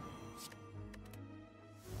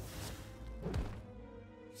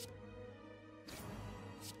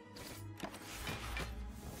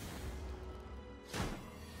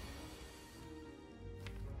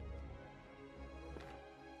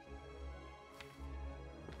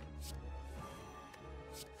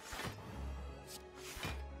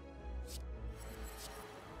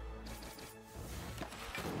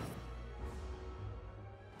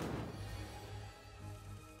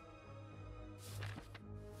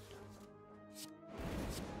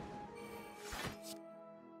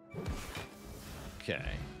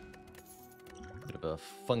 Okay. Bit of a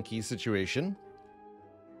funky situation.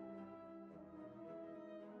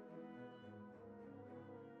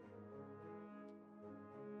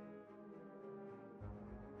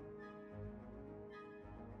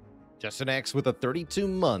 Just an X with a 32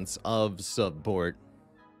 months of support.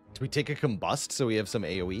 Do we take a combust so we have some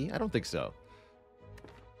AoE? I don't think so.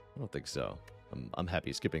 I don't think so. I'm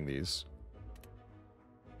happy skipping these.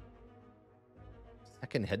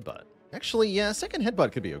 Second headbutt. Actually, yeah, second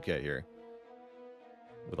headbutt could be okay here.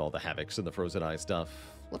 With all the Havocs and the Frozen Eye stuff.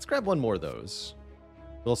 Let's grab one more of those.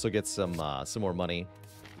 We'll also get some more money.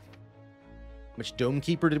 How much Dome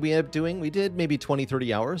Keeper did we end up doing? We did maybe 20,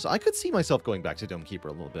 30 hours. I could see myself going back to Dome Keeper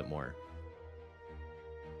a little bit more.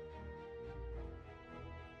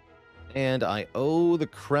 And I owe the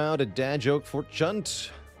crowd a dad joke for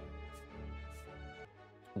Chunt.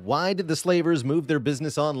 Why did the slavers move their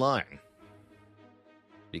business online?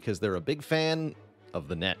 Because they're a big fan of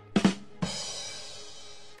the net.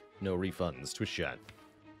 No refunds. Twist shot.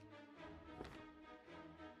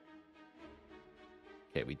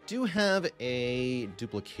 Okay, we do have a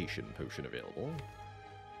duplication potion available.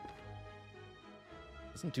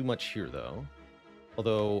 Doesn't do much here, though.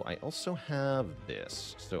 Although, I also have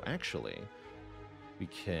this. So, actually, we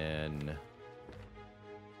can...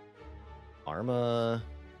 Arma...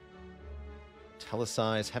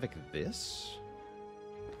 Telesize Havoc this?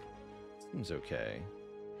 Seems okay.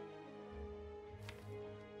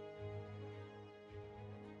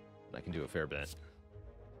 I can do a fair bit.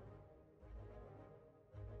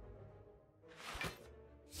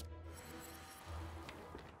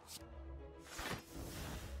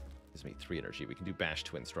 Gives me 3 energy. We can do Bash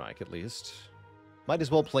Twin Strike at least. Might as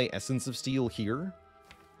well play Essence of Steel here.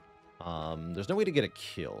 There's no way to get a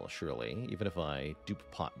kill, surely. Even if I dupe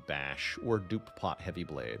pot Bash or dupe pot Heavy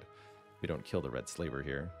Blade. We don't kill the Red Slaver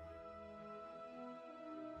here.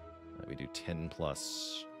 We do 10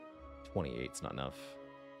 plus 28. It's not enough.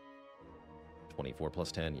 24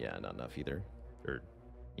 plus 10. Yeah, not enough either. Or,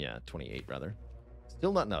 yeah, 28 rather.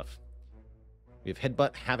 Still not enough. We have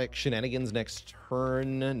Headbutt, Havoc, Shenanigans next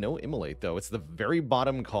turn. No Immolate, though. It's the very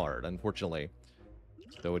bottom card, unfortunately.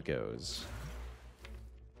 So it goes.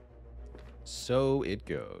 So it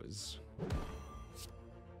goes.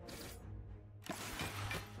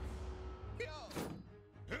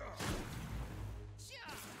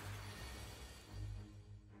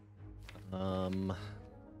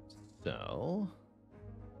 So...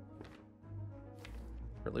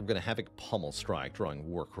 Currently we're going to Havoc Pummel Strike, drawing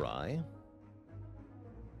Warcry.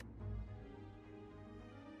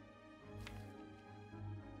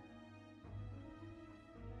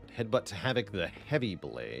 Headbutt to Havoc the Heavy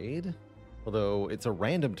Blade. Although it's a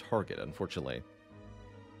random target, unfortunately.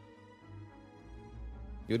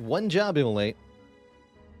 Good one job, Immolate.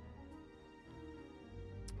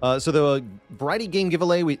 So the variety game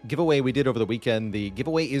giveaway we did over the weekend, the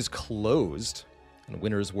giveaway is closed. And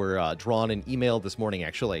winners were drawn and emailed this morning,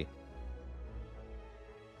 actually.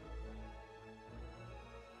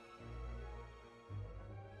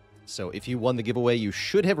 So if you won the giveaway, you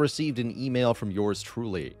should have received an email from yours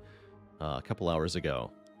truly a couple hours ago.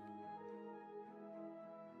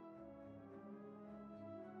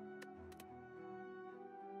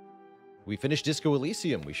 We finished Disco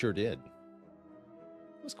Elysium. We sure did.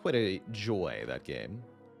 It was quite a joy, that game.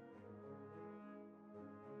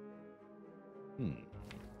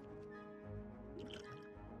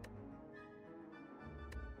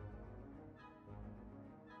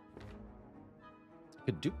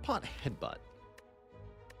 A Duke Pot Headbutt.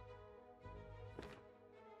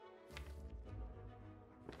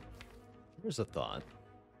 Here's a thought.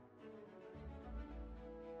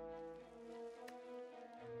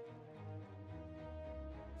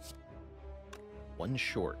 one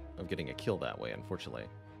short of getting a kill that way, unfortunately.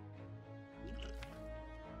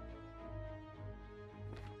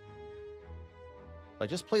 If I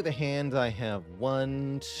just play the hand, I have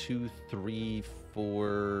 1, 2, 3,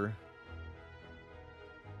 4.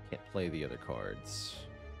 Can't play the other cards.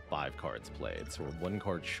 5 cards played, so we're 1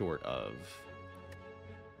 card short of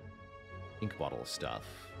ink bottle stuff.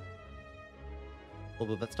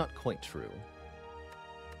 Although that's not quite true.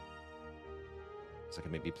 So I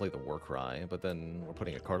can maybe play the Warcry, but then we're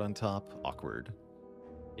putting a card on top. Awkward.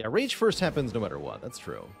 Yeah, Rage first happens no matter what. That's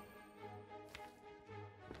true.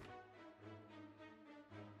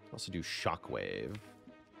 Also do Shockwave.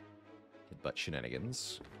 Headbutt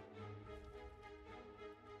shenanigans.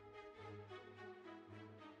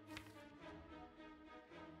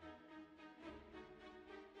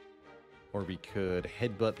 Or we could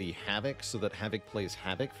headbutt the Havoc so that Havoc plays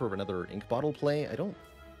Havoc for another ink bottle play. I don't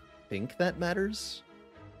think that matters.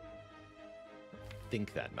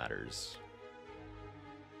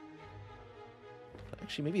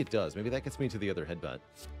 Actually, maybe it does. Maybe that gets me to the other headbutt.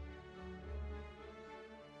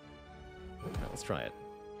 Okay, let's try it.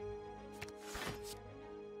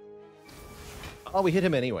 Oh, we hit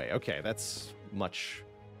him anyway. Okay, that's much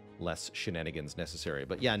less shenanigans necessary.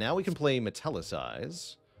 But yeah, now we can play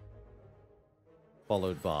Metallicize.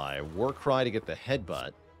 Followed by Warcry to get the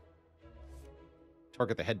headbutt.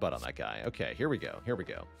 Target the headbutt on that guy. Okay, here we go. Here we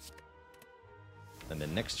go. And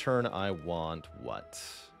then next turn, I want what?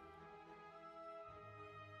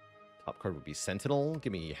 Top card would be Sentinel.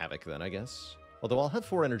 Give me Havoc then, I guess. Although I'll have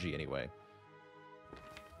 4 energy anyway.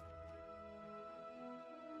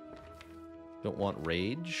 Don't want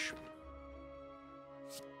Rage.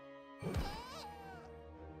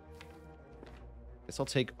 Guess I'll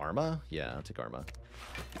take Arma. Yeah, I'll take Arma.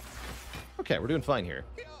 Okay, we're doing fine here.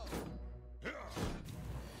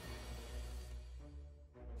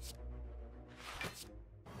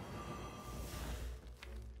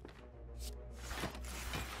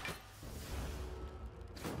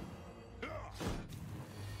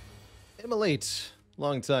 Immolate.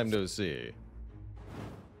 Long time no see.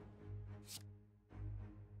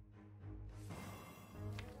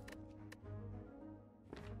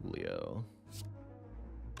 Leo.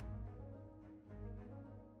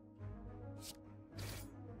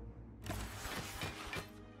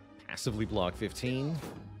 Passively block 15.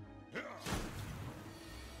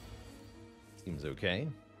 Seems okay.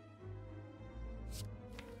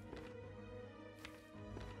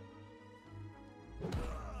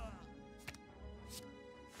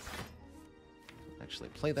 Actually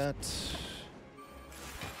play that.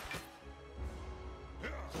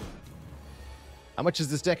 How much is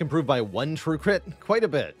this deck improved by 1 true crit? Quite a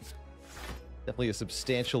bit. Definitely a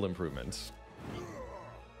substantial improvement.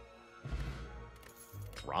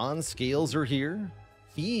 Bronze scales are here.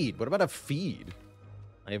 Feed. What about a feed?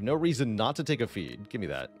 I have no reason not to take a feed. Give me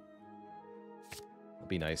that. That'd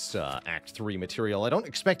be nice Act 3 material. I don't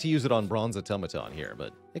expect to use it on Bronze Automaton here,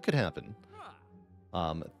 but it could happen.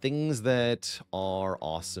 Things that are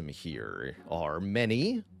awesome here are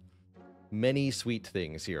many sweet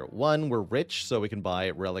things here. 1, we're rich, so we can buy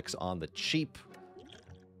relics on the cheap.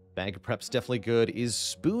 Bag of Prep's definitely good. Is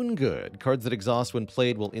Spoon good? Cards that exhaust when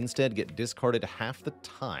played will instead get discarded half the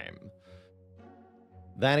time.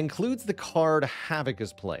 That includes the card Havoc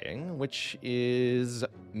is playing, which is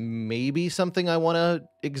maybe something I want to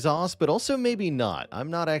exhaust, but also maybe not.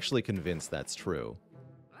 I'm not actually convinced that's true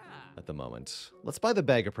at the moment. Let's buy the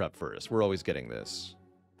Bag of Prep first. We're always getting this.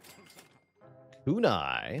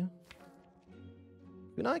 Kunai.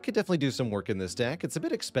 Kunai could definitely do some work in this deck. It's a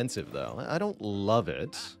bit expensive, though. I don't love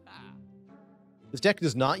it. This deck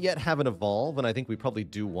does not yet have an Evolve, and I think we probably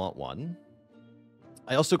do want one.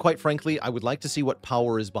 I also, quite frankly, I would like to see what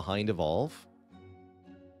power is behind Evolve.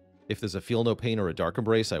 If there's a Feel No Pain or a Dark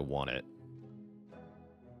Embrace, I want it.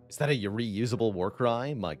 Is that a reusable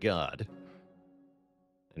Warcry? My god.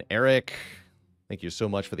 And Eric, thank you so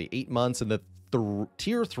much for the 8 months and the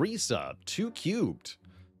tier 3 sub. 2 cubed.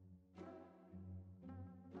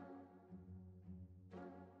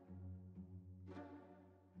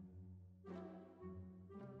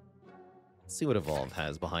 Let's see what Evolve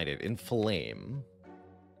has behind it. Inflame.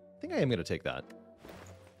 I think I am going to take that.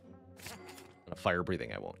 Fire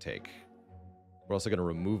Breathing I won't take. We're also going to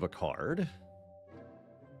remove a card.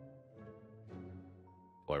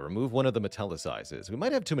 Oh, I remove one of the Metallicizes. We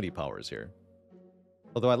might have too many powers here.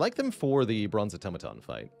 Although I like them for the Bronze Automaton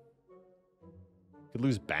fight. Could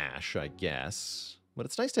lose Bash, I guess. But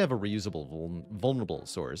it's nice to have a reusable, vulnerable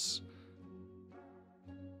source.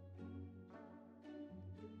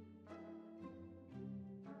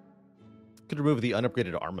 Could remove the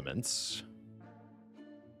unupgraded armaments.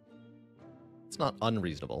 It's not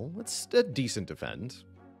unreasonable. It's a decent defend.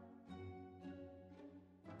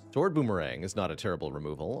 Sword Boomerang is not a terrible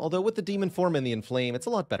removal, although with the Demon Form and the Inflame, it's a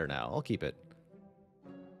lot better now. I'll keep it.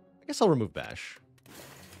 I guess I'll remove Bash.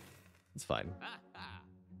 It's fine.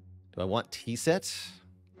 Do I want T-Set?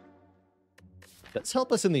 Does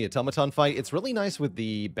help us in the Automaton fight. It's really nice with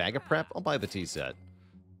the Bag of Prep. I'll buy the T-Set,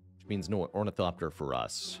 which means no Ornithopter for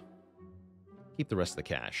us. Keep the rest of the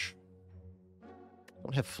cash. I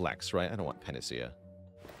don't have Flex, right? I don't want Panacea.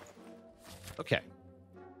 Okay.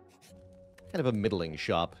 Kind of a middling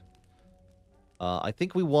shop. I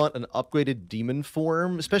think we want an upgraded Demon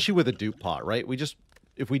Form, especially with a dupe pot, right?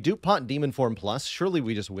 If we dupe pot Demon Form plus, surely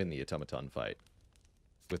we just win the Automaton fight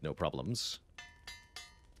with no problems.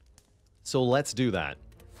 So let's do that.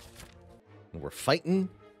 And we're fighting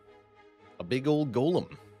a big old golem.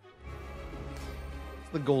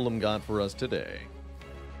 What's the golem got for us today?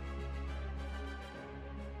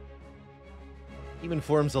 Demon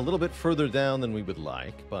Form's a little bit further down than we would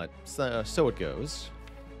like, but so it goes.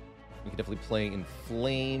 We can definitely play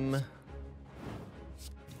Inflame.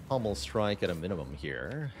 Pommel Strike at a minimum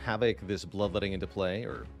here. Havoc this Bloodletting into play,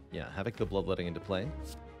 or yeah, Havoc the Bloodletting into play.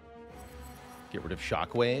 Get rid of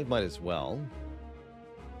Shockwave, might as well. And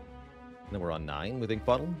then we're on 9 with Ink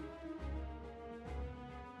Bottle.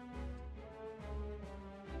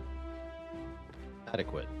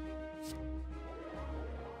 Adequate.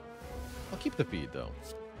 I'll keep the feed, though.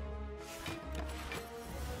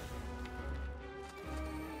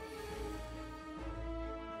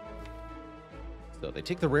 So they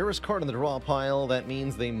take the rarest card in the draw pile. That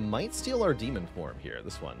means they might steal our Demon Form here,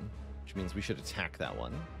 this one. Which means we should attack that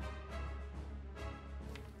one.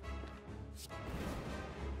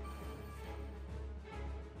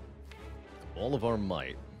 All of our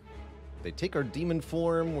might. If they take our Demon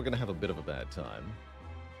Form, we're going to have a bit of a bad time.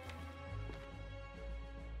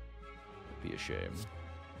 Be a shame.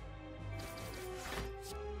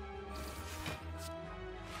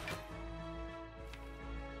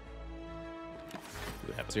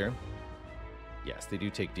 What happens here? Yes, they do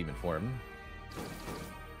take Demon Form.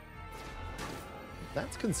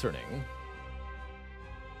 That's concerning.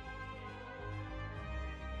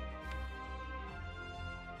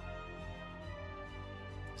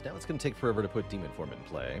 So now it's going to take forever to put Demon Form in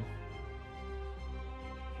play.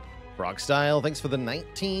 Frog Style, thanks for the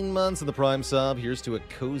 19 months of the Prime sub. Here's to a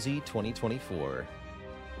cozy 2024.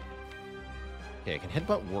 Okay, I can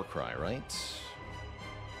headbutt Warcry, right?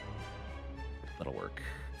 That'll work.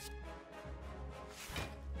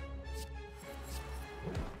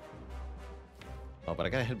 Oh, but I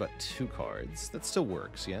gotta headbutt 2 cards. That still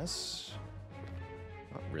works, yes?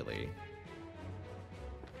 Not really.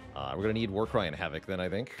 We're gonna need Warcry and Havoc then, I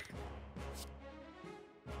think.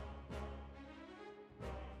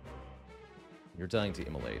 You're dying to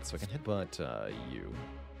immolate, so I can headbutt you.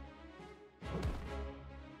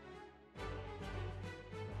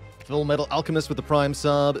 Full Metal Alchemist with the Prime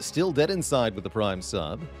sub. Still Dead Inside with the Prime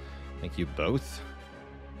sub. Thank you both.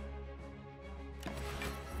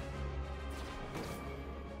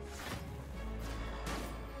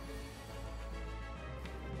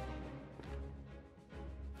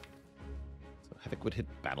 So Havoc would hit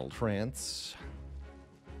Battle Trance.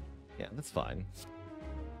 Yeah, that's fine.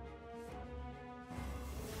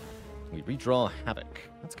 We redraw Havoc.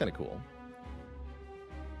 That's kind of cool.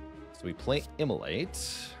 So we play Immolate.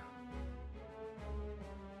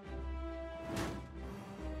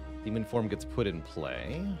 Demon Form gets put in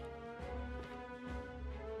play.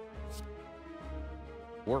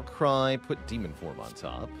 Warcry, put Demon Form on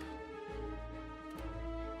top.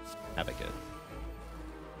 Havoc it.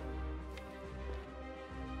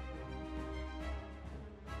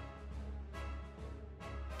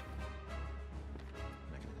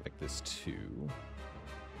 This too.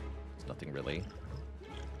 It's nothing really.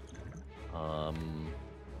 So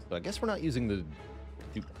I guess we're not using the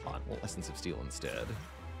dupe pot. Well, Essence of Steel instead.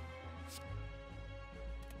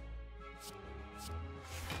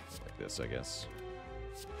 Like this, I guess.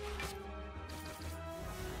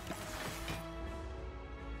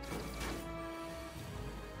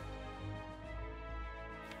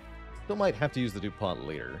 Still might have to use the dupe pot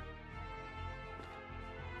later.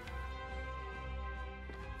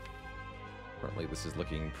 Currently, this is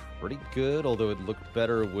looking pretty good, although it looked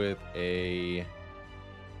better with a... I'm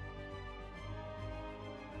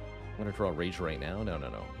going to draw Rage right now. No.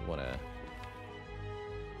 We want to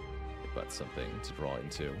put something to draw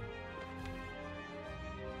into.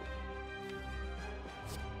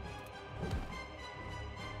 I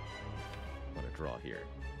want to draw here.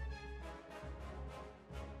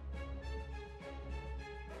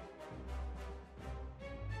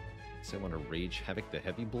 So I want to Rage Havoc the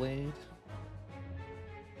Heavy Blade.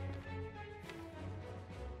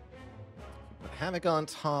 Havoc on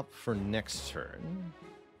top for next turn.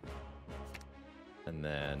 And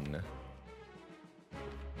then...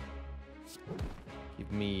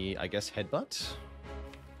 give me, I guess, Headbutt?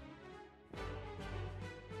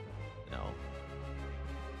 No.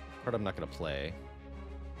 Card I'm not going to play.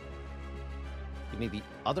 Give me the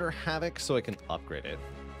other Havoc so I can upgrade it.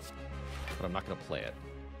 But I'm not going to play it.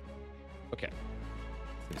 Okay.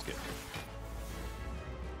 Seems good.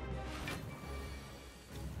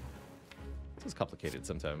 This is complicated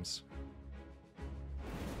sometimes.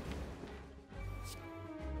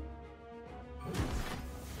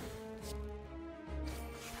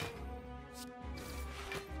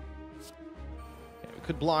 Okay, we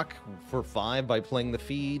could block for 5 by playing the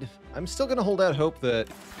feed. I'm still going to hold out hope that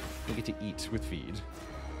we get to eat with feed.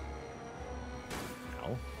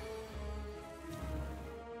 Ow.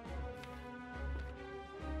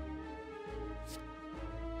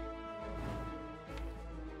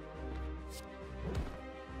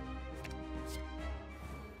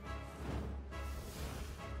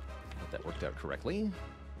 That worked out correctly.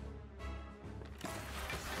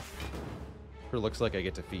 Sure looks like I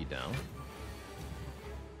get to feed now.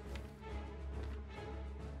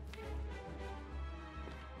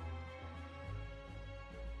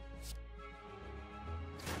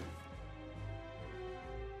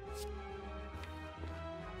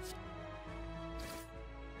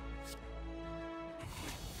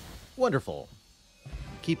 Wonderful.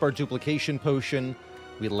 Keep our duplication potion.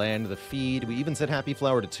 We land the feed. We even set Happy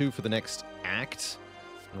Flower to 2 for the next act.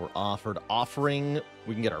 And we're offered Offering.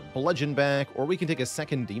 We can get our Bludgeon back, or we can take a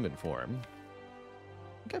second Demon form.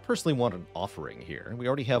 I think I personally want an Offering here. We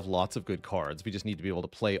already have lots of good cards. We just need to be able to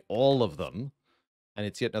play all of them. And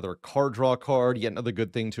it's yet another card draw card, yet another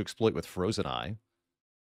good thing to exploit with Frozen Eye.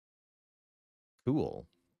 Cool.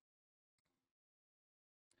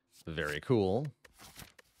 Very cool.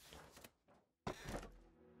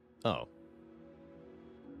 Oh.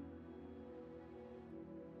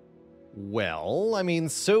 Well, I mean,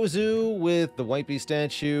 Sozu with the White Beast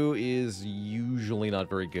statue is usually not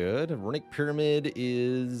very good. Runic Pyramid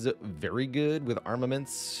is very good with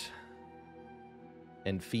armaments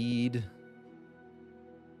and feed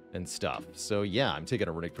and stuff. So yeah, I'm taking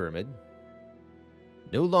a Runic Pyramid.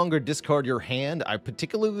 No longer discard your hand. I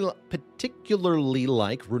particularly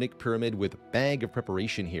like Runic Pyramid with Bag of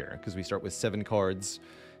Preparation here, because we start with 7 cards.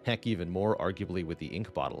 Heck, even more, arguably, with the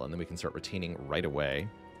Ink Bottle, and then we can start retaining right away.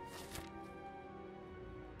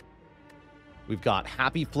 We've got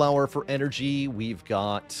Happy Flower for energy. We've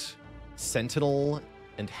got Sentinel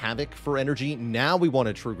and Havoc for energy. Now we want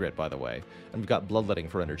a True Grit, by the way. And we've got Bloodletting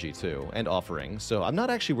for energy, too, and Offering. So I'm not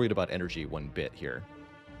actually worried about energy one bit here.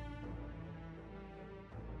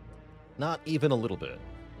 Not even a little bit.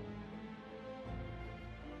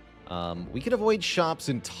 We can avoid shops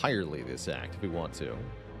entirely this act if we want to.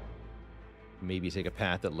 Maybe take a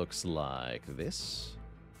path that looks like this.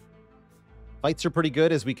 Fights are pretty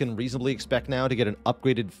good, as we can reasonably expect now to get an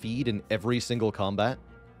upgraded feed in every single combat.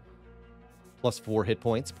 Plus 4 hit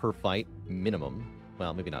points per fight, minimum.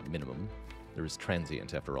 Well, maybe not minimum. There is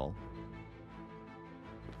transient, after all.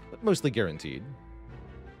 But mostly guaranteed.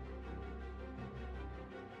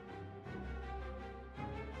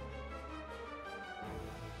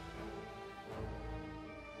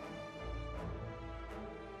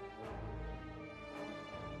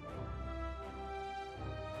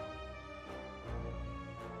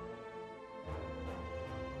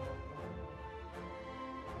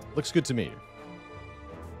 Looks good to me.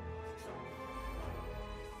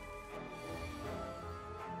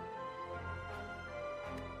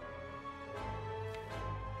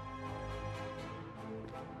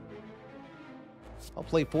 I'll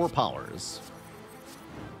play 4 powers.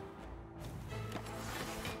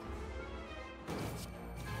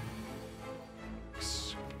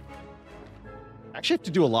 Actually have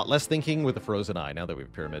to do a lot less thinking with the Frozen Eye now that we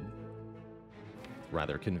have Pyramid.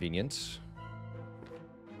 Rather convenient.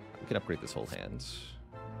 We can upgrade this whole hand.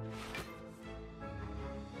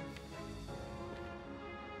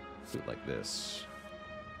 Do it like this.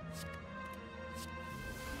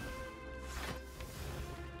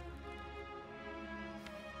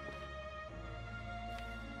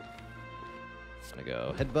 Gonna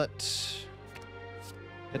go Headbutt.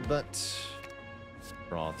 Headbutt.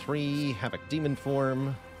 Draw 3. Havoc Demon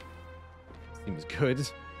form. Seems good.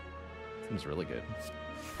 Seems really good.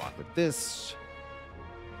 Block with this.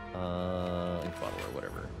 Ink Bottle or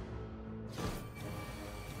whatever.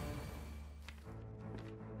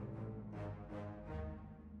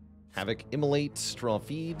 Havoc Immolate, draw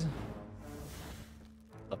feed.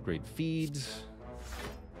 Upgrade feed.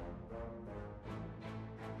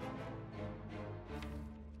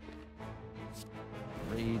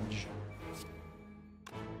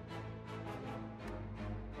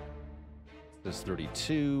 This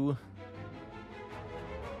 32.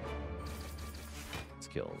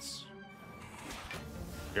 Kills.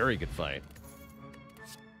 Very good fight.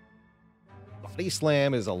 Body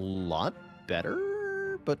Slam is a lot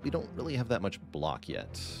better, but we don't really have that much block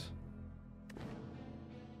yet.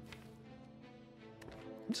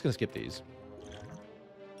 I'm just going to skip these.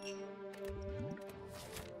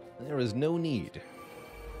 There is no need.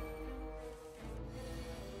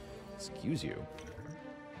 Excuse you.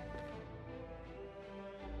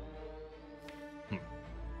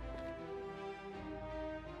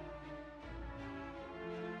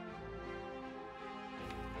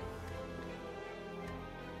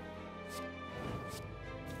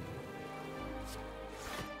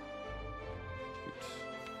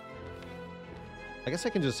 I guess I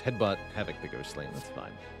can just headbutt Havoc the Ghostling. That's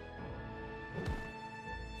fine.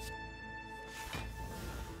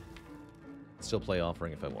 Still play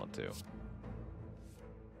Offering if I want to.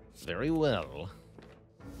 Very well.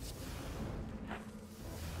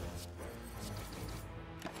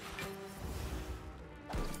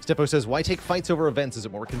 Steppo says, why take fights over events? Is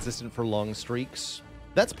it more consistent for long streaks?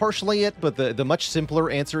 That's partially it, but the much simpler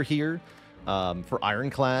answer here for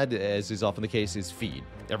Ironclad, as is often the case, is feed.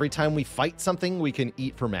 Every time we fight something, we can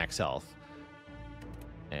eat for max health.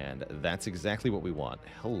 And that's exactly what we want.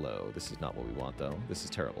 Hello. This is not what we want, though. This is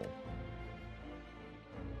terrible.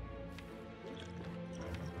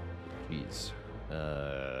 Jeez.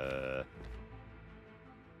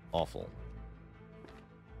 Awful.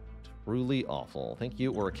 Truly awful. Thank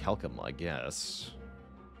you, or a Calcum, I guess.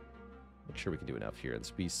 Make sure we can do enough here.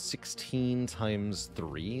 This would be 16 times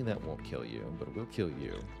 3. That won't kill you, but it will kill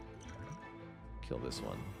you. Kill this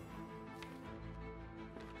one.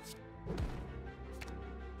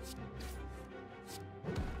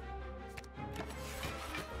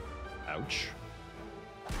 Ouch.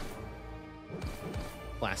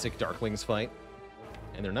 Classic Darklings fight.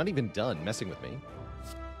 And they're not even done messing with me.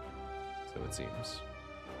 So it seems.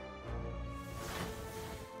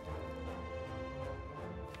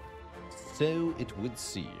 So it would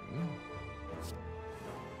seem.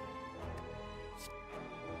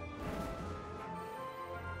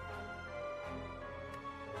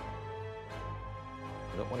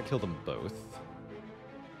 I don't want to kill them both.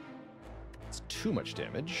 It's too much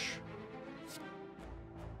damage.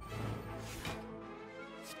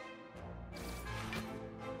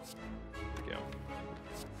 There we go.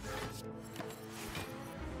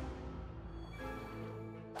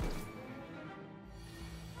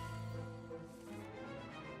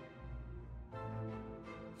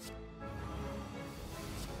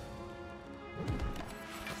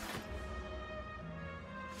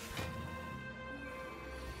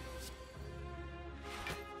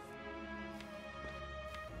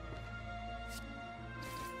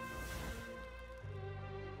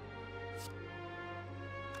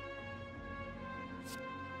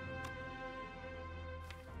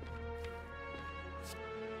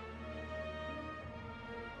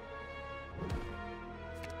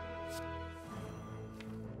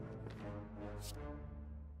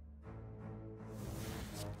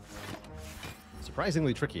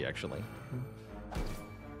 Surprisingly tricky, actually.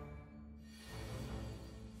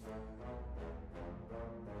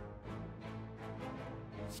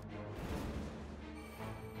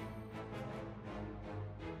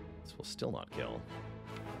 This will still not kill.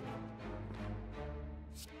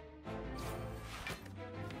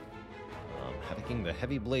 Having the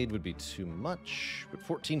heavy blade would be too much, but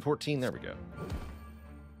 14-14, there we go.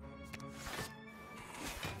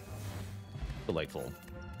 Delightful.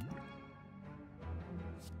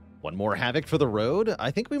 One more Havoc for the road?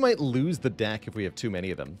 I think we might lose the deck if we have too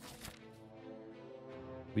many of them.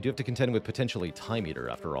 We do have to contend with potentially Time Eater,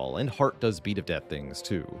 after all, and Heart does Beat of Death things,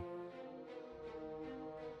 too.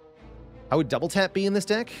 How would Double Tap be in this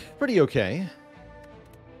deck? Pretty okay.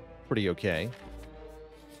 Pretty okay.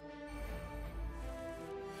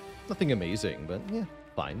 Nothing amazing, but yeah,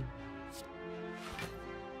 fine.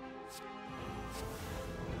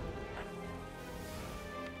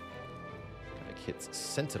 Hits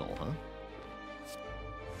Sentinel, huh?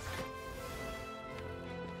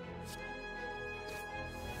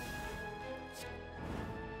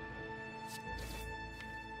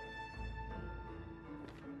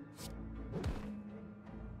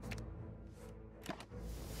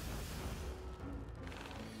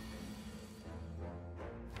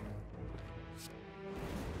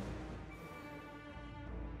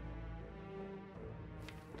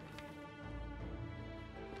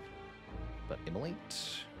 But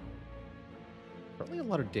Immolate. Probably a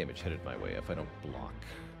lot of damage headed my way if I don't block.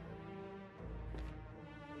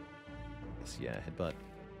 Yes, yeah, headbutt.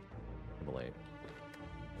 Immolate.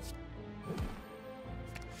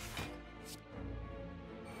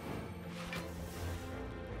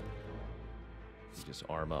 Just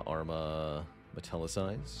Arma,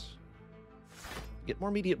 Metallicize. Get more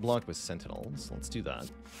immediate block with Sentinels. Let's do that.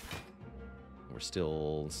 We're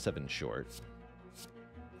still 7 short.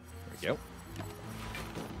 There we go.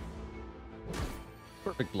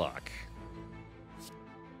 Perfect block.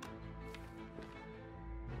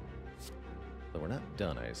 But we're not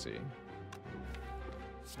done, I see.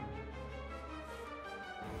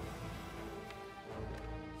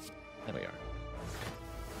 There we are.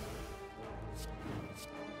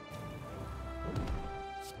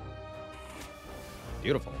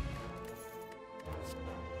 Beautiful.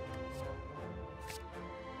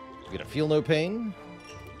 We get a Feel No Pain.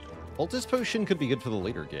 Cultist Potion could be good for the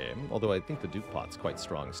later game, although I think the Duke Pot's quite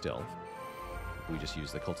strong still. We just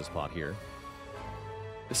use the Cultist Pot here.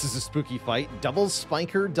 This is a spooky fight. Double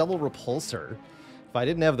Spiker, double Repulsor. If I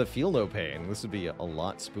didn't have the Feel No Pain, this would be a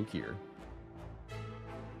lot spookier.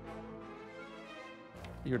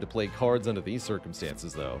 Eager to play cards under these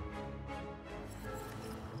circumstances, though.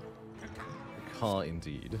 Caw,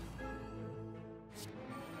 indeed.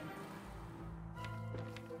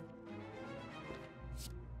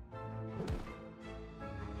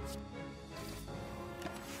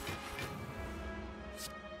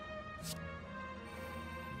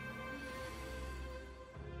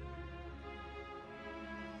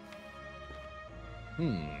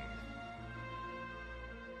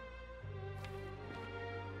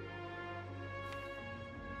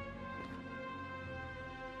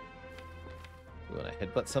 We want to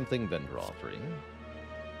headbutt something, then draw 3.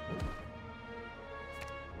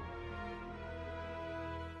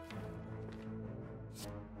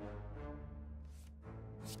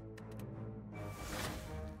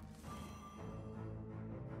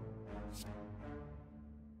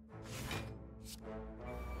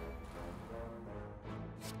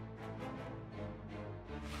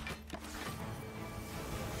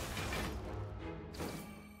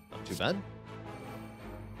 Not too bad.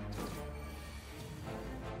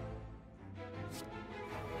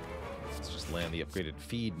 Land the upgraded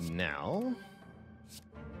feed now. So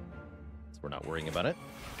we're not worrying about it.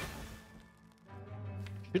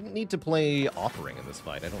 Shouldn't need to play Offering in this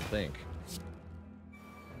fight, I don't think.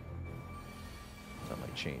 That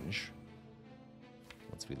might change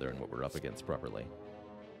once we learn what we're up against properly.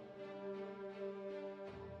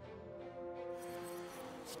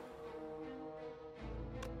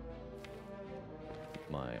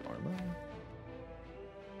 My Arma.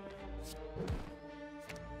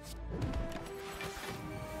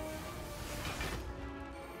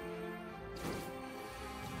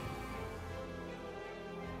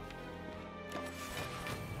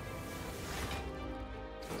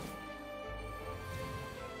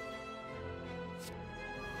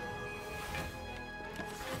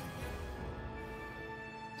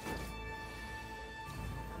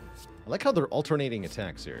 I like how they're alternating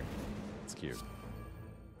attacks here. It's cute.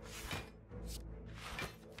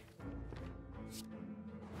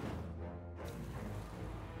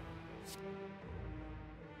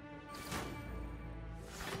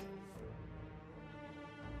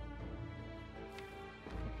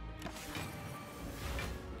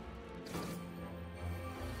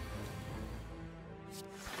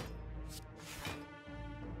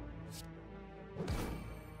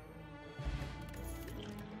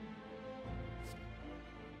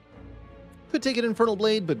 Could take an Infernal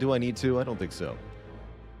Blade, but do I need to? I don't think so.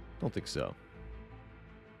 Don't think so.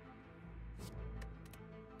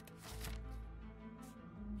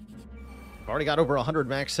 I've already got over 100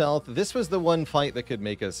 max health. This was the one fight that could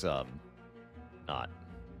make us not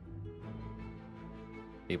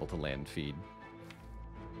able to land feed.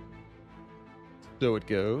 So it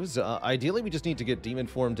goes. Ideally, we just need to get Demon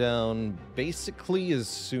Form down basically as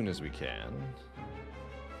soon as we can.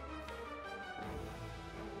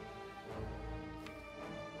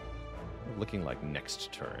 Looking like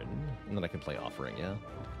next turn, and then I can play Offering, yeah?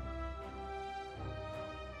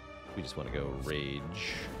 We just want to go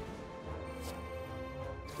Rage,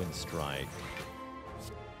 Twin Strike,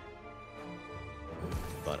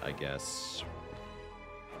 but I guess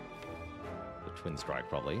the Twin Strike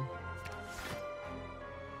probably.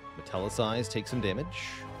 Metallicize, take some damage.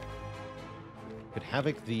 Could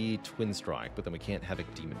Havoc the Twin Strike, but then we can't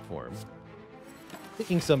Havoc Demon Form.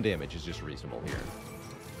 Taking some damage is just reasonable here.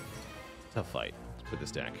 Tough fight with this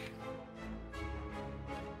deck.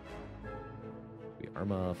 We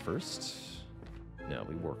Arma first. No,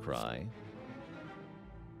 we Warcry. Like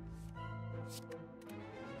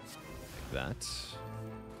that.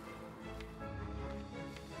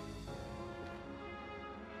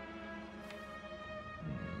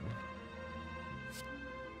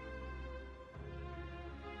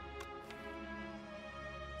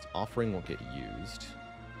 Offering won't get used.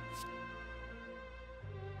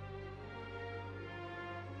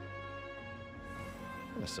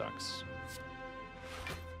 Kinda sucks.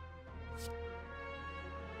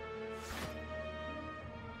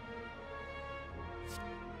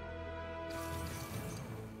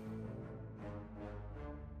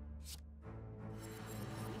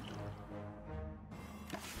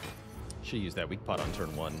 Should use that weak pot on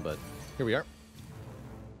turn 1, but here we are.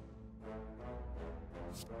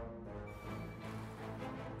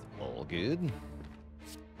 All good.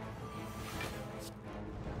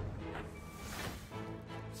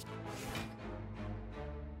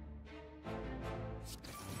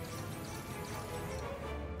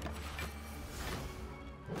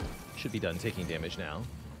 Should be done taking damage now.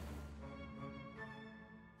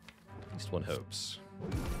 At least one hopes.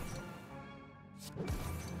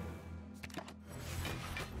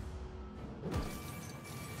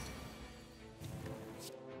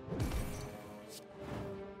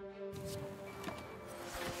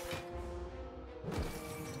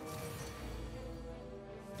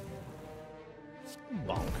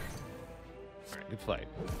 Bonk. Alright, good fight.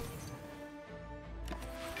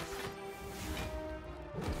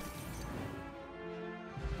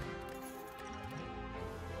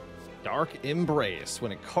 Dark Embrace.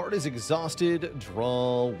 When a card is exhausted,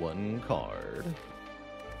 draw 1 card.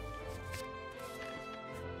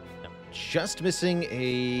 Now, just missing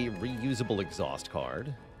a reusable exhaust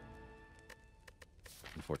card.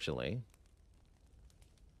 Unfortunately.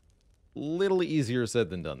 Little easier said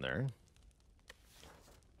than done there.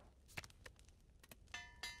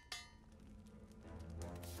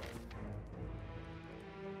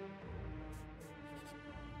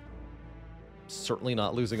 Certainly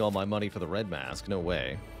not losing all my money for the red mask. No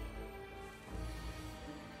way.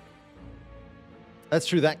 That's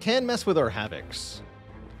true. That can mess with our Havocs.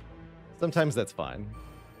 Sometimes that's fine.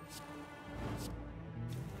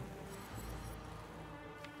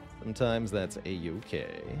 Sometimes that's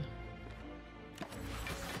A-okay.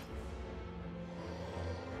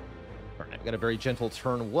 Alright, we got a very gentle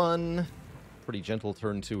turn 1. Pretty gentle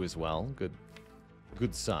turn 2 as well.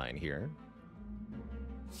 Good sign here.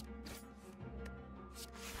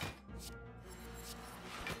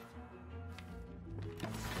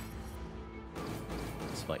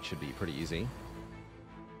 Fight should be pretty easy.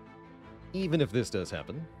 Even if this does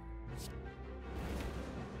happen.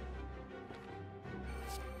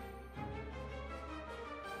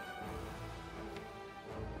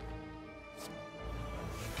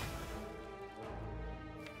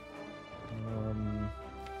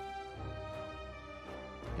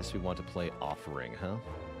 Guess we want to play Offering, huh?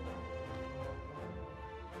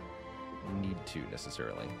 Need to,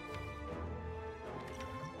 necessarily.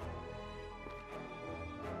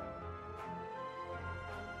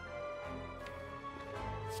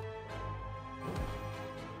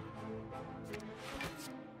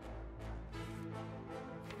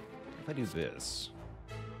 If I do this...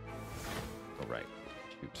 Oh, right.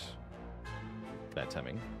 Shoot. Bad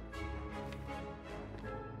timing.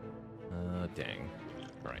 Dang.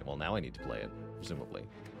 Alright, well now I need to play it, presumably.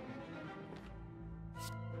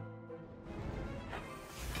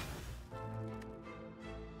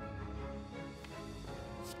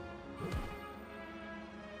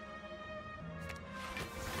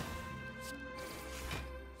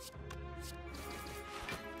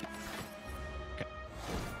 Okay.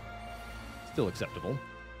 Still acceptable.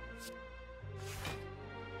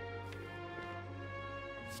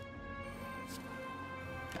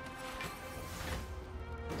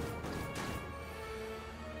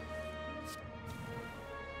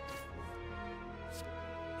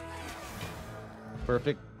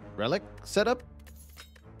 Perfect relic setup.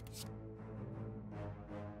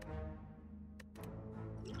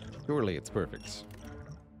 Surely it's perfect.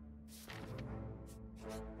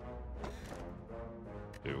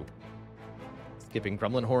 Ooh. Skipping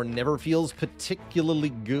Gremlin Horn never feels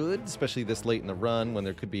particularly good, especially this late in the run when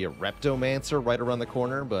there could be a Reptomancer right around the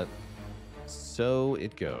corner, but so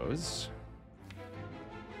it goes.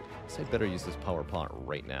 Guess I'd better use this power pot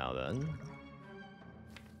right now then.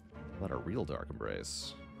 Not a real Dark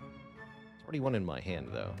Embrace. There's already one in my hand,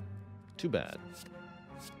 though. Too bad.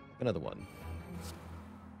 Another one.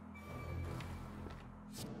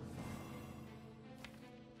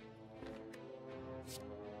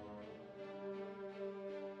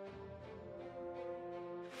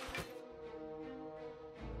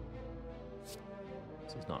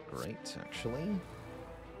 This is not great, actually.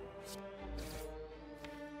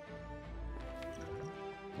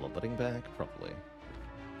 Bloodletting back? Probably.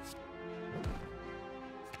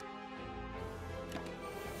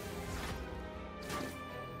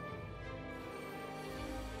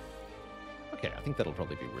 I think that'll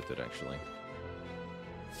probably be worth it, actually.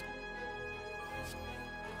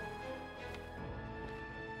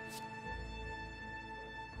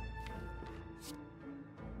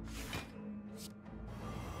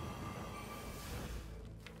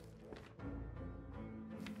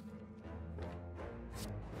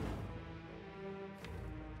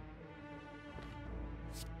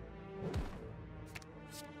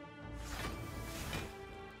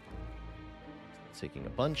 Taking a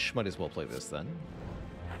bunch. Might as well play this then.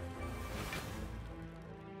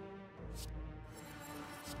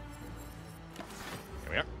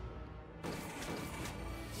 Here we are.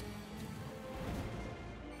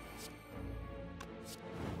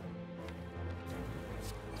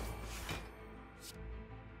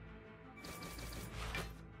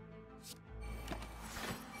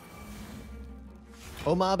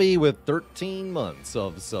 Omabi with 13 months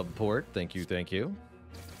of support. Thank you, thank you.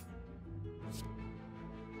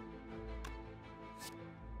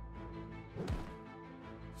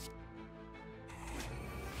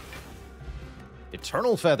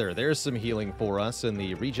 Eternal Feather, there's some healing for us, and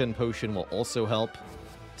the regen potion will also help.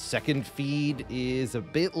 Second feed is a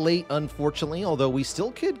bit late, unfortunately, although we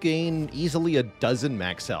still could gain easily a dozen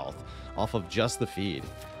max health off of just the feed.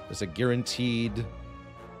 There's a guaranteed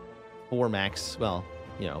 4 max, well,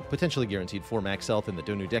 you know, potentially guaranteed 4 max health in the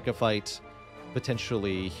Donu Deca fight,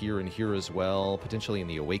 potentially here and here as well, potentially in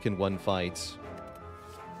the Awakened One fight.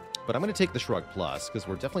 But I'm going to take the Shrug Plus, because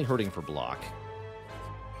we're definitely hurting for block.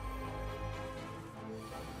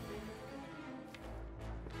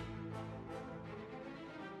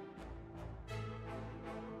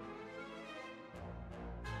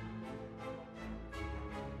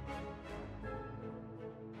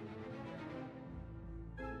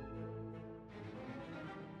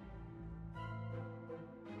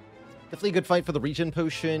 Definitely a good fight for the regen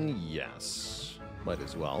potion. Yes. Might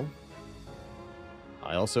as well.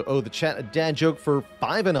 I also owe the chat a dad joke for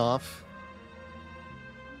 5 and off.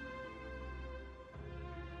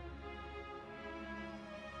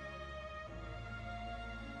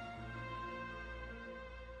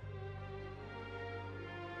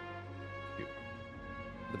 Where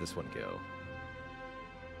did this one go?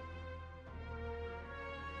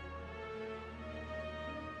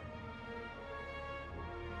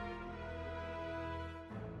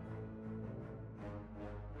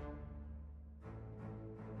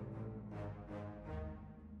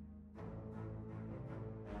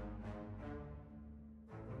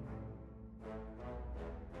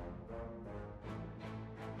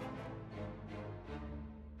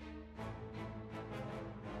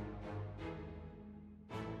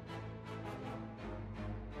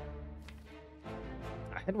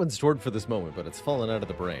 I had one stored for this moment, but it's fallen out of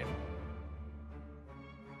the brain.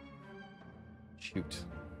 Shoot.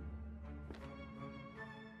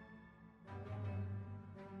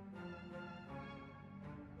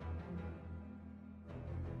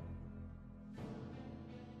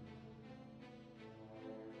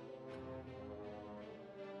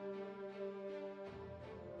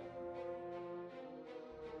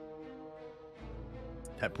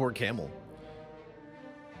 That poor camel.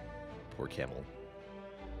 Poor camel.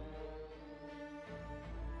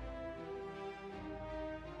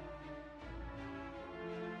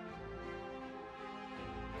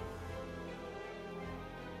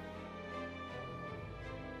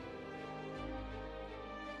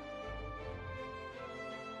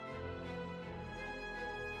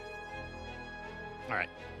 All right,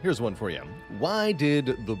 here's one for you. Why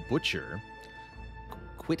did the butcher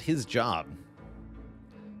quit his job?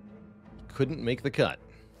 Couldn't make the cut.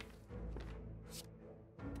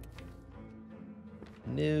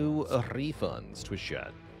 No refunds, twist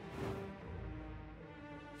shot.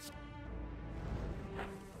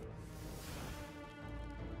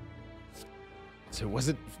 So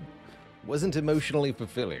it wasn't emotionally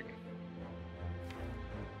fulfilling.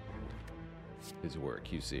 His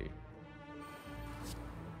work, you see.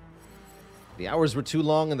 The hours were too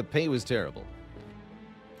long and the pay was terrible.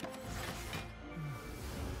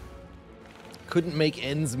 Couldn't make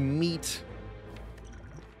ends meet.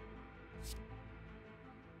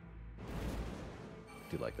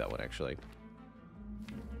 Do like that one, actually.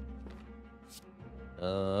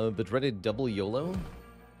 The dreaded double YOLO?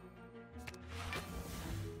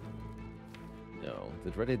 No,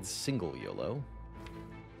 the dreaded single YOLO.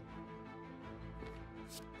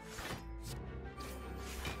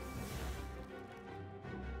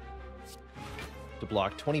 To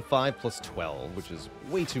block 25 plus 12, which is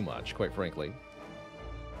way too much, quite frankly.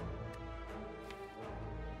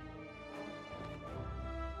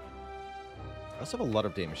 I also have a lot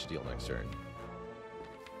of damage to deal next turn.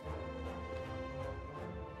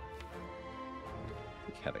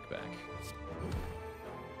 Havoc back.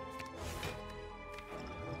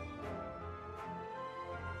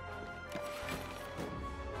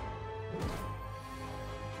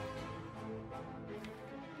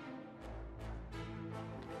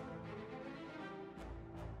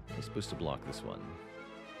 He's supposed to block this one.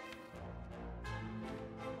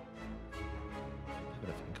 A bit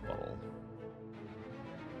of ink bottle.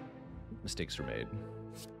 Mistakes were made.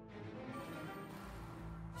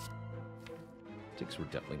 Mistakes were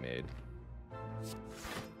definitely made.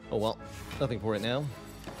 Oh well, nothing for it now.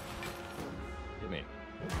 Hit me.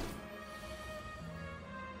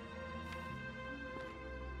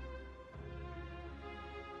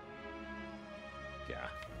 Yeah.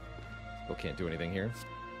 Still can't do anything here.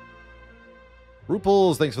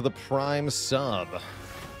 Ruples, thanks for the Prime sub.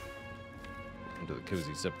 Welcome to the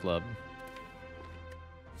Cozy Sub Club.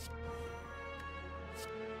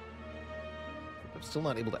 I'm still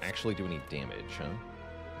not able to actually do any damage, huh?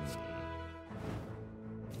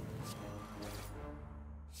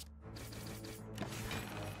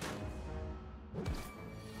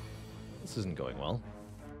 This isn't going well.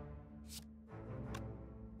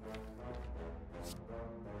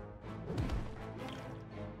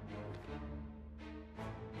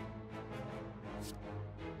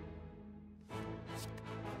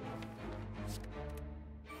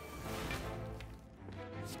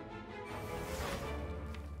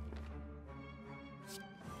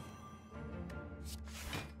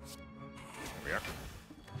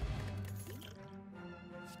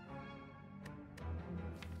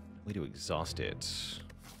 Way to exhaust it.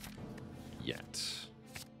 Yet.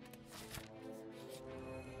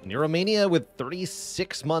 Neuromania with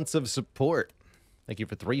 36 months of support. Thank you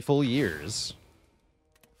for 3 full years.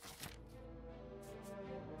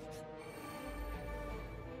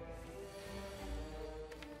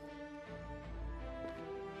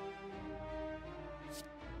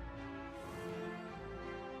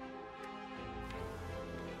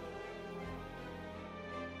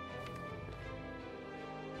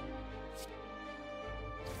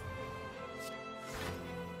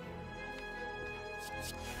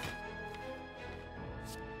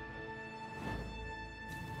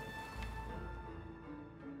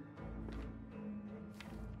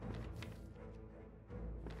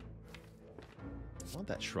 I want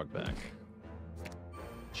that shrug back.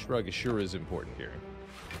 Shrug sure is important here.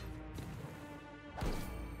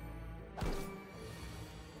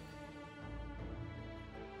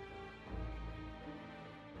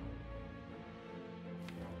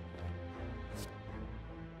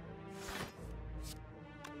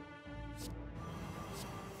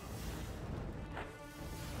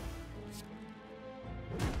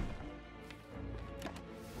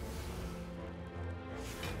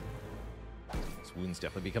 Wounds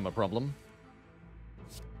definitely become a problem.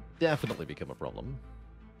 Definitely become a problem.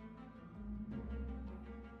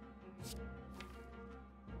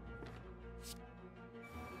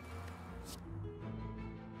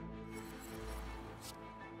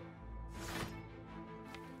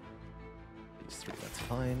 These 3, that's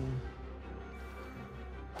fine.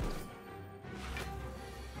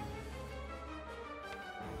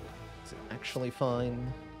 Is it actually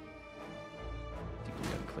fine?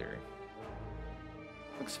 Deeply unclear.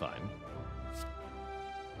 Looks fine.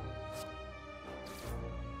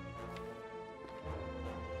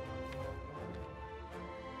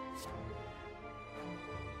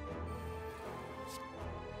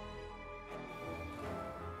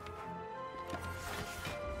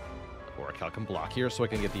 Or a Cal can block here so I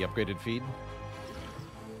can get the upgraded feed.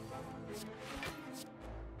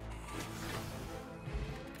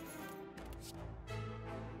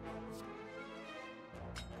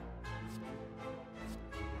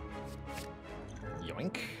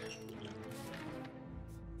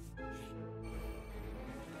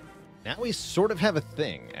 Now we sort of have a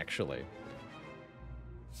thing, actually.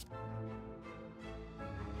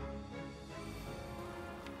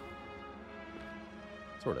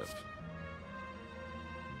 Sort of.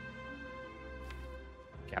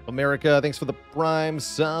 Cap America, thanks for the Prime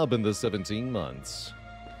sub in the 17 months.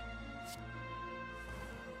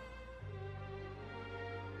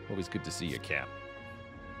 Always good to see you, Cap.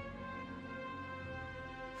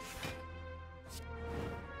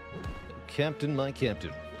 Captain, my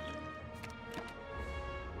captain.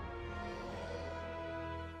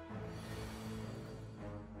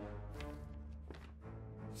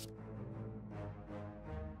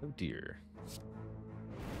 Oh dear.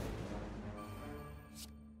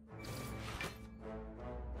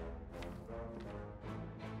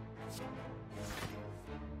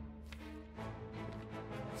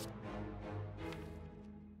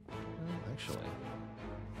 Well, actually,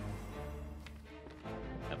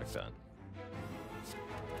 like that.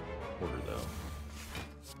 Order, though.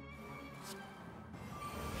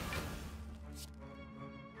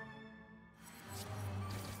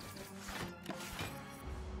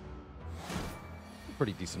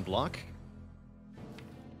 Pretty decent block.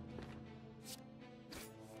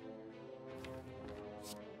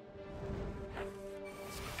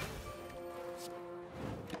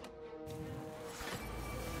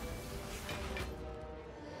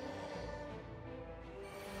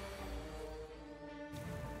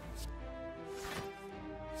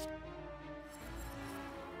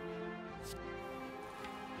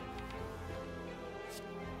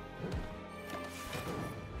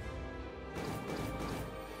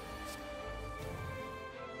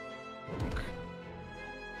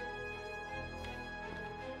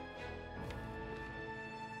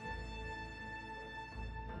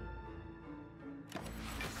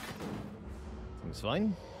 Seems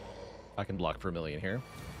fine. I can block for a million here.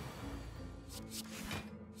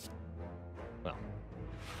 Well,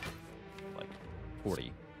 like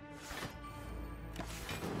 40.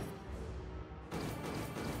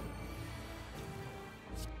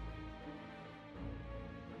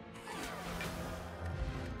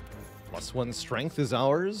 +1 strength is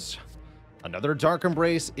ours. Another Dark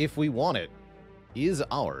Embrace, if we want it, is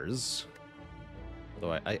ours.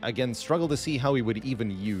 Though I again struggle to see how we would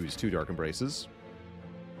even use 2 Dark Embraces.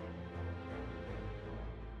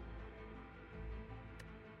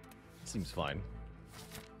 Seems fine.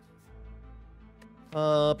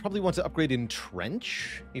 Probably want to upgrade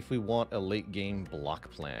Entrench if we want a late game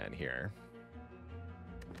block plan here.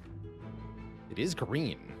 It is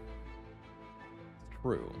green. It's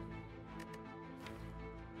true.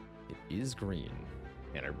 It is green.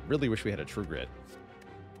 And I really wish we had a True Grit.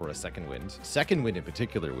 Or a Second Wind. Second Wind in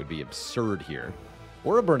particular would be absurd here.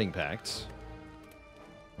 Or a Burning Pact.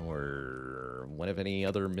 Or one of any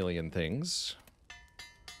other million things.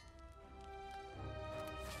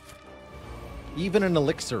 Even an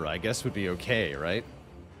Elixir, I guess, would be okay, right?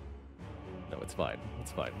 No, it's fine.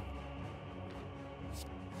 It's fine.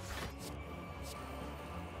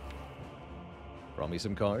 Draw me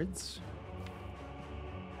some cards.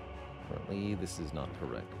 Currently, this is not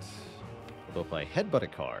correct. So if I headbutt a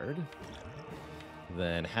card,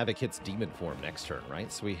 then Havoc hits Demon Form next turn, right?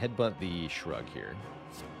 So we headbutt the Shrug here.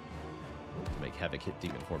 To make Havoc hit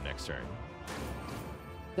Demon Form next turn.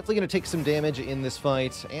 Definitely going to take some damage in this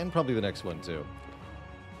fight, and probably the next one, too.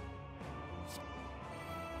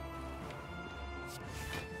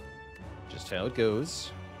 Just how it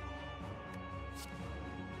goes.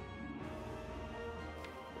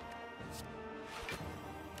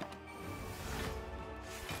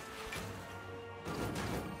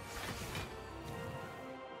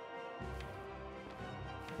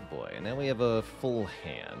 And now we have a full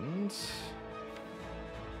hand.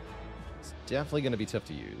 It's definitely going to be tough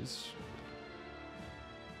to use.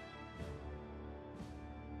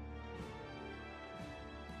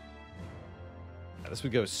 Now, this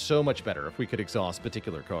would go so much better if we could exhaust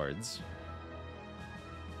particular cards.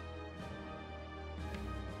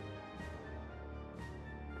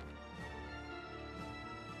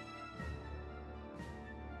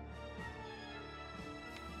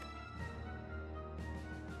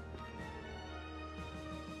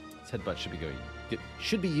 Headbutt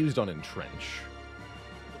should be used on Entrench.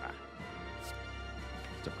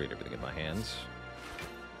 Just upgrade everything in my hands.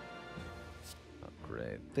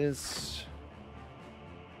 Upgrade this.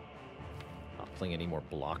 Not playing any more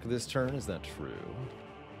block this turn, is that true?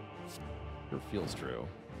 Sure feels true.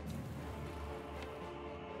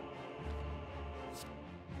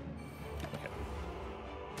 Okay.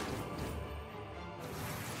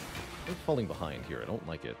 I'm falling behind here, I don't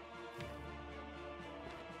like it.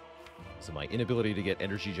 So my inability to get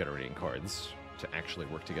energy generating cards to actually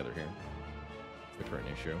work together here is the current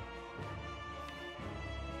issue.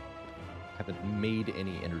 Haven't made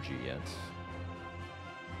any energy yet.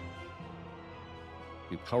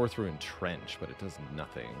 We power through Entrench, but it does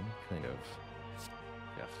nothing. Kind of.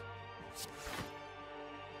 Yeah.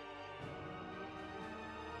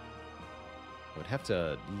 I would have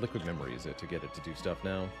to Liquid Memories it to get it to do stuff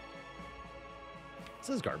now. This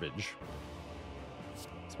is garbage.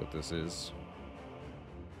 That's what this is.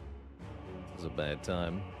 This is a bad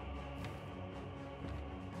time.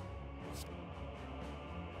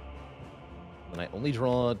 And I only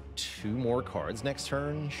draw 2 more cards next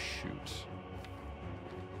turn? Shoot.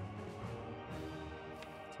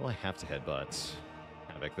 So I have to headbutt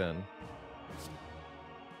Havoc then.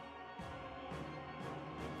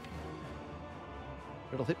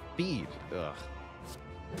 It'll hit feed. Ugh.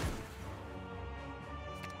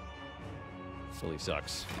 Really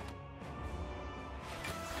sucks.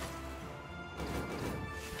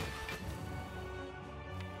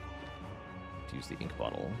 to use the ink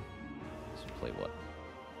bottle. So play what?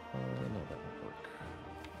 No, that won't work.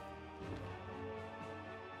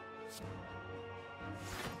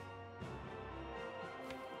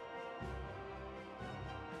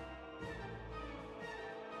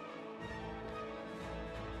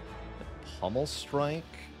 Pummel Strike?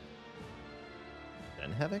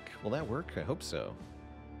 Then Havoc? Will that work? I hope so.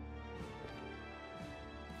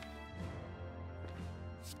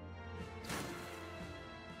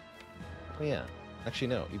 Oh yeah. Actually,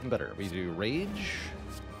 no. Even better. We do Rage.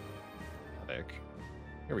 Havoc.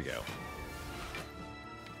 Here we go.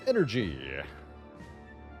 Energy.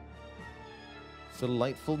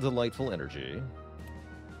 Delightful, delightful energy.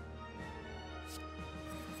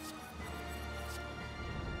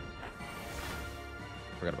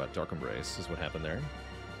 Forgot about Dark Embrace, is what happened there.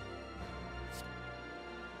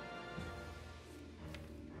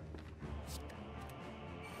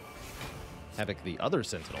 Havoc the other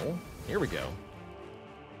Sentinel. Here we go.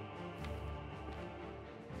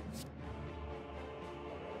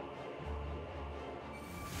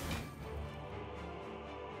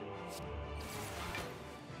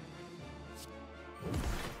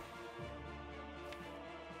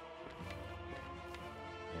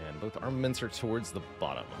 Both armaments are towards the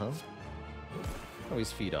bottom, huh?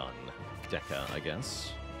 Always feed on Deca, I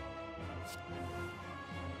guess.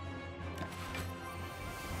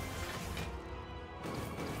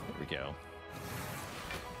 There we go.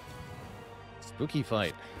 Spooky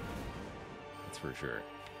fight. That's for sure.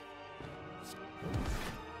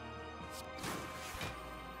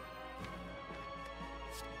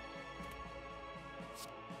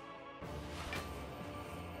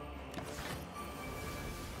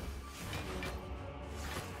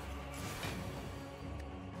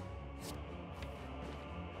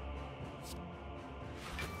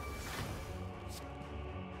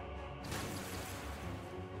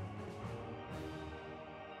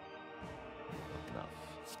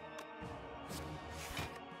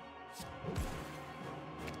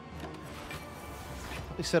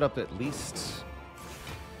 Set up at least...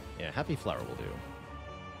 Yeah, Happy Flower will do.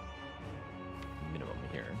 Minimum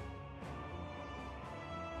here.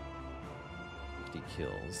 50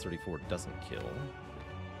 kills. 34 doesn't kill.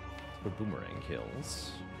 But Boomerang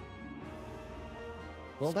kills.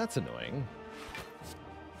 Well, that's annoying.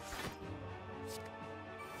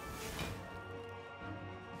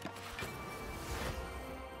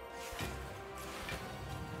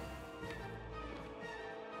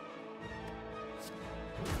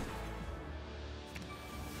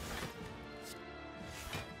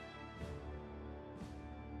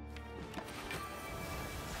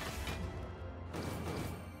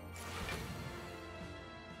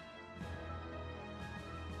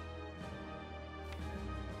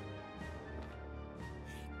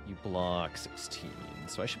 Block 16.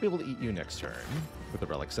 So I should be able to eat you next turn with the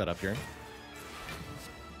relic set up here.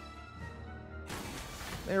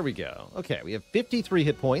 There we go. Okay, we have 53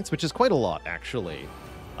 hit points, which is quite a lot, actually,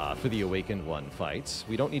 for the Awakened One fight.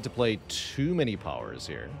 We don't need to play too many powers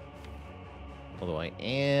here. Although I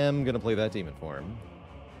am going to play that Demon Form.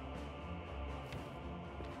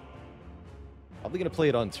 Probably going to play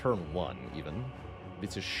it on turn 1, even.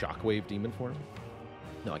 It's a Shockwave Demon Form.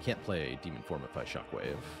 No, I can't play Demon Form if I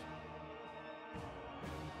Shockwave.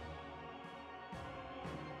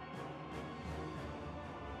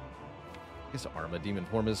 I guess Arma Demon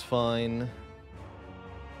Form is fine.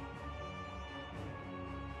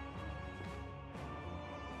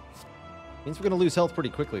 Means we're going to lose health pretty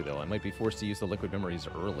quickly, though. I might be forced to use the Liquid Memories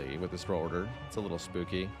early with this draw order. It's a little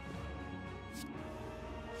spooky.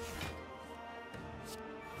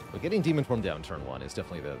 But getting Demon Form down turn 1 is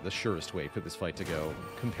definitely the surest way for this fight to go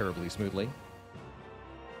comparably smoothly.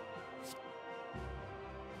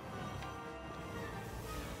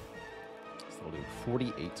 So we'll do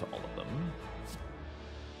 48 to all of them.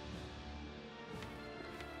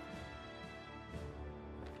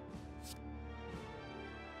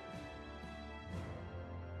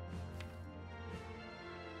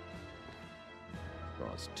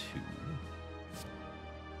 Draws 2.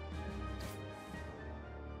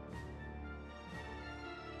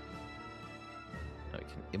 I can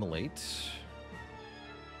immolate.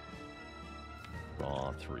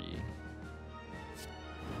 Draw 3.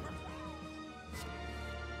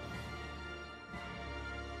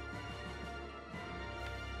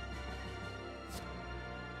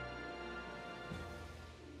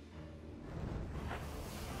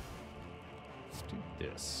 Let's do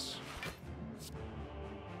this.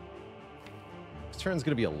 This turn's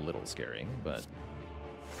going to be a little scary, but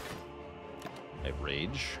I have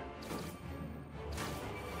Rage.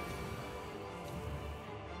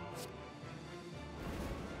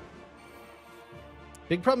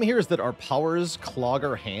 Big problem here is that our powers clog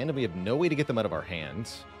our hand, and we have no way to get them out of our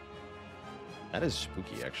hand. That is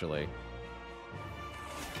spooky, actually.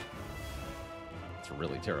 It's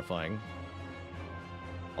really terrifying.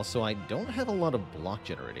 Also, I don't have a lot of block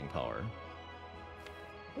generating power.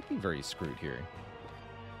 Would be very screwed here.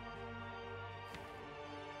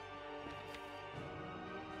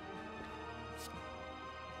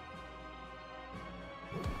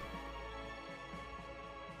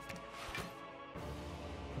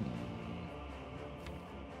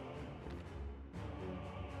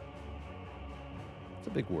 It's a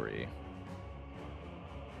big worry.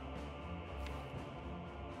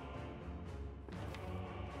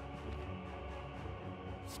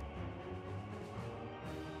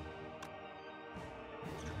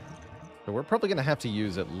 So we're probably going to have to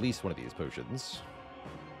use at least one of these potions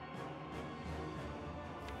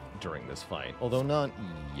during this fight, although not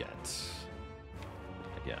yet,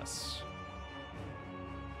 I guess.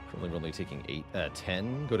 Currently we're only taking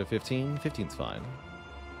 10, go to 15. 15's fine.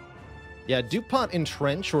 Yeah, DuPont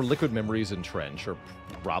Entrench or Liquid Memories Entrench are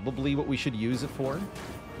probably what we should use it for.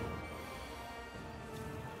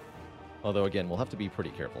 Although, again, we'll have to be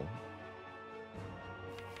pretty careful.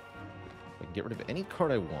 I can get rid of any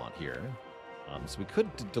card I want here. So we could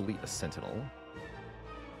delete a Sentinel.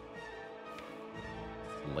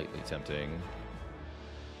 Slightly tempting.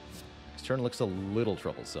 This turn looks a little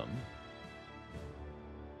troublesome.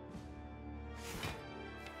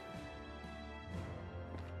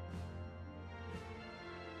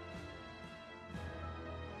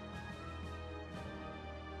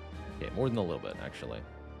 Okay, more than a little bit, actually.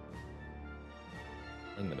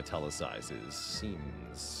 I think the metallicizes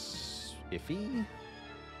seems iffy.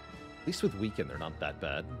 At least with Weaken, they're not that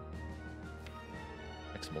bad.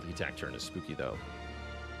 Next multi-attack turn is spooky, though.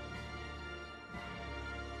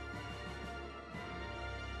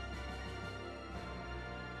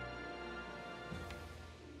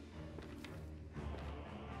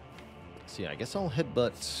 So yeah, I guess I'll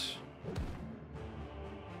headbutt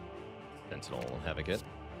Sentinel and Havoc it.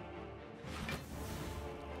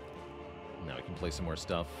 Now we can play some more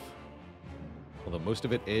stuff. Although most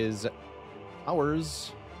of it is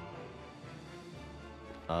ours.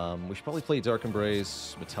 We should probably play Dark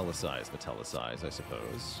Embrace, Metallicize, I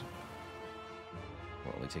suppose.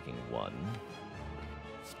 We're only taking one.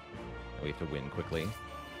 And we have to win quickly.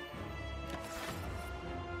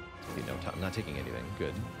 Okay, no, I'm not taking anything.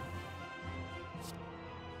 Good.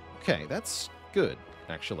 Okay, that's good,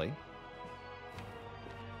 actually.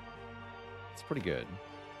 It's pretty good.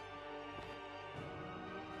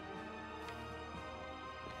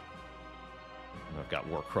 I've got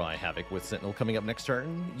Warcry Havoc with Sentinel coming up next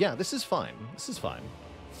turn. Yeah, this is fine. This is fine.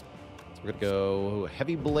 So we're going to go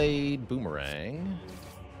Heavy Blade, Boomerang.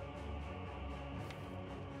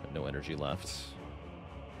 Have no energy left.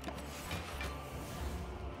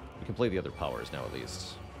 We can play the other powers now, at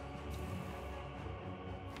least.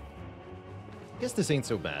 I guess this ain't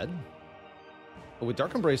so bad. But with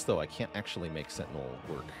Dark Embrace, though, I can't actually make Sentinel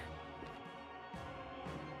work.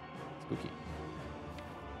 Spooky.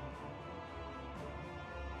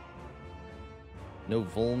 No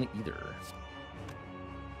Vuln either.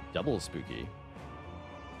 Double spooky.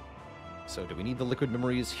 So do we need the Liquid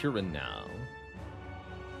Memories here and now?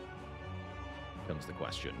 Comes the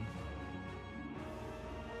question.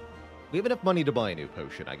 We have enough money to buy a new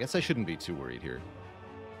potion. I guess I shouldn't be too worried here.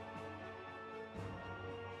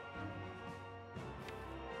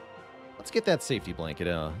 Let's get that safety blanket.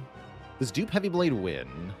 Does Dupe Heavy Blade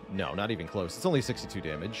win? No, not even close. It's only 62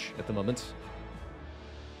 damage at the moment.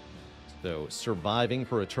 So surviving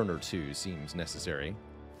for a turn or two seems necessary.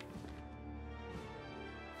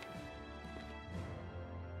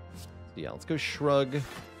 Yeah, let's go Shrug,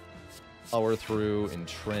 power through,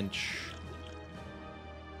 Entrench,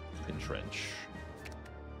 Entrench.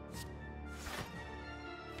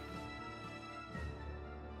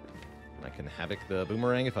 I can Havoc the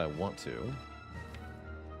Boomerang if I want to.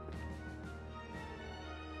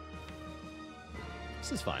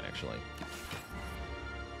 This is fine, actually.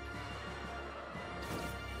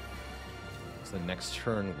 So next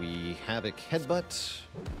turn we Havoc Headbutt.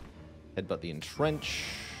 Headbutt the Entrench.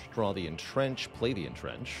 Draw the Entrench. Play the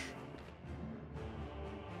Entrench.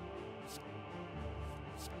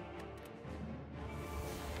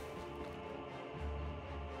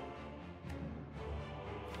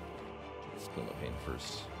 Feel no pain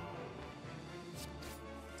first.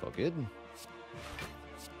 It's all good.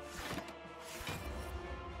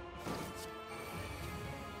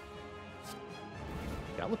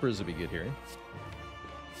 Gallopers would be good here.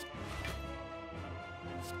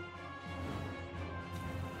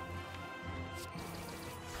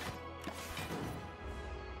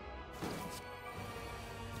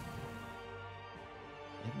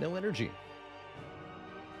 no energy.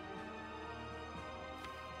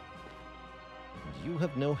 You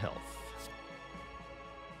have no health.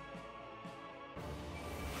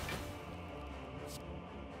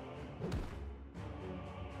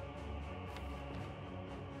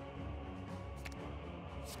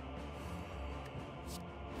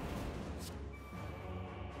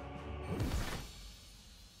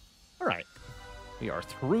 All right. We are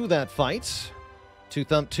through that fight. Two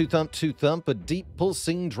thump, two thump, two thump. A deep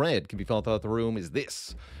pulsing dread can be felt throughout the room. Is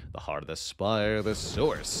this the heart of the spire, the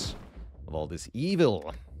source of all this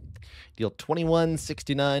evil? Deal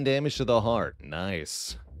 2169 damage to the heart.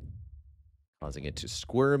 Nice. Causing it to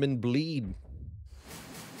squirm and bleed.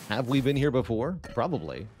 Have we been here before?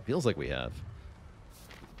 Probably. Feels like we have.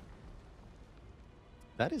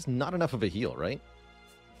 That is not enough of a heal, right?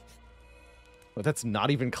 Well, that's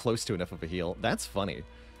not even close to enough of a heal. That's funny.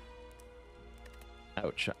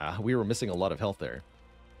 Ouch. We were missing a lot of health there.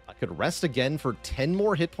 I could rest again for 10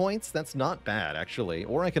 more hit points. That's not bad, actually.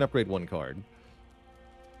 Or I can upgrade one card.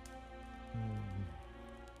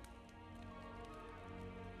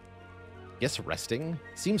 Guess resting?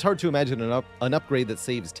 Seems hard to imagine an upgrade that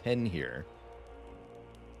saves 10 here.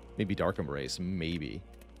 Maybe Dark Embrace. Maybe.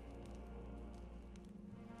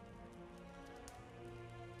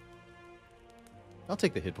 I'll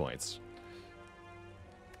take the hit points.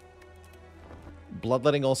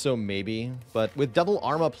 Bloodletting also maybe, but with double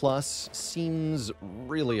Arma Plus seems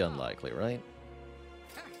really unlikely, right?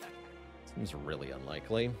 Seems really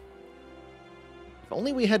unlikely. If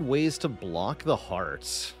only we had ways to block the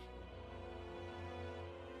heart.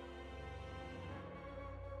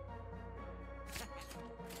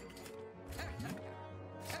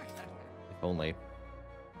 If only.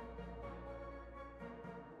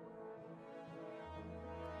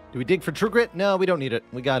 Do we dig for True Grit? No, we don't need it.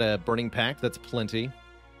 We got a Burning Pact. That's plenty.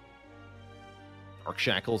 Dark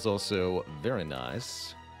Shackle's also very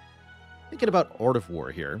nice. Thinking about Art of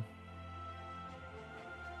War here.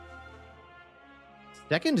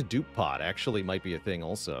 Second Dupe Pot actually might be a thing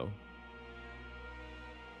also.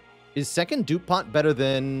 Is second Dupe Pot better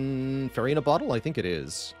than Fairy in a Bottle? I think it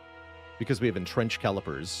is. Because we have Entrench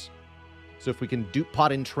Calipers. So if we can Dupe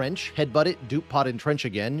Pot Entrench, Headbutt it, Dupe Pot Entrench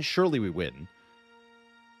again, surely we win.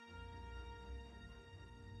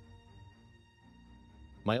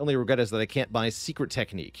 My only regret is that I can't buy Secret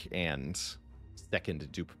Technique and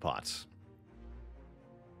second Dupe Pot.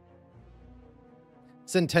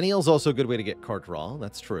 Centennial's also a good way to get card draw.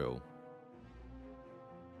 That's true.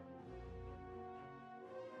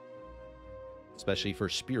 Especially for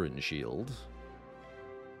Spear and Shield.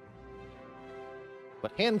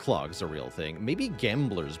 But Hand Clog's a real thing. Maybe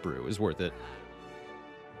Gambler's Brew is worth it.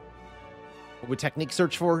 What would Technique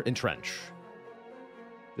search for? Entrench.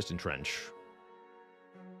 Just Entrench.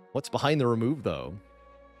 What's behind the remove, though?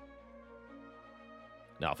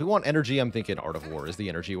 Now, if we want energy, I'm thinking Art of War is the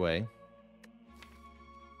energy way.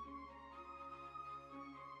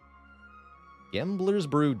 Gambler's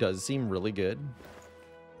Brew does seem really good.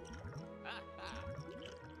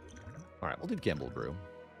 Alright, we'll do Gamble Brew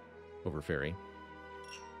over Fairy.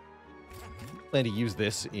 Plan to use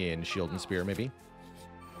this in Shield and Spear, maybe.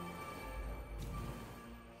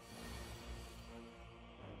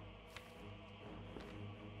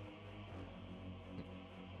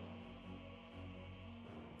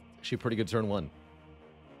 Actually, pretty good turn one.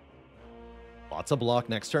 Lots of block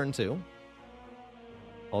next turn, too.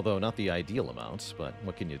 Although not the ideal amount, but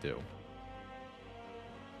what can you do?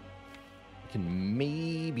 I can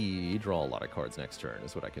maybe draw a lot of cards next turn,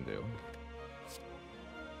 is what I can do.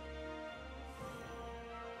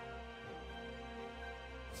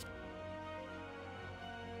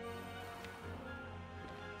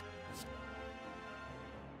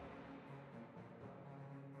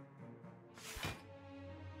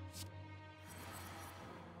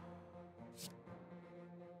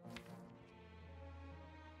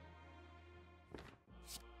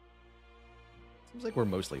 Seems like we're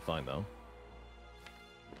mostly fine, though.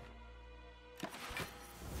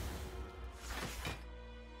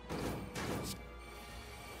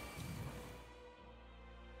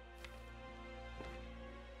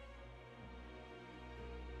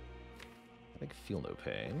 I feel no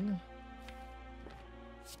pain.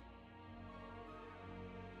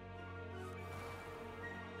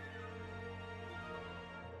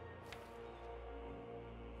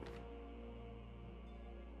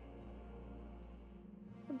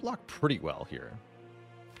 Block pretty well here.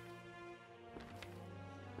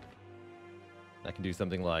 I can do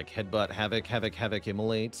something like Headbutt, Havoc, Havoc, Havoc,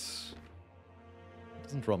 Immolate.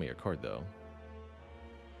 Doesn't draw me a card, though.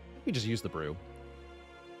 We just use the Brew.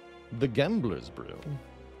 The Gambler's Brew.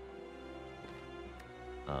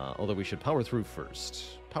 Although we should power through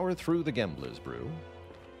first. Power through the Gambler's Brew.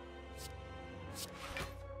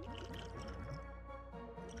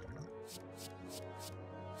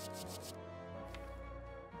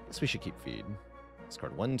 Guess we should keep feed.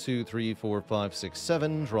 Discard 1, 2, 3, 4, 5, 6,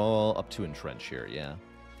 7. Draw up to Entrench here, yeah.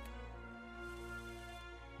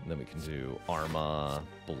 And then we can do Arma,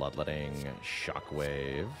 Bloodletting,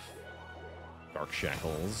 Shockwave, Dark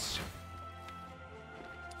Shackles,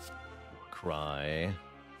 Cry,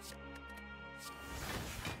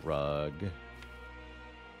 Rug,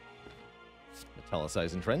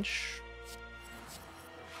 Metallicize Entrench.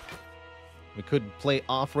 We could play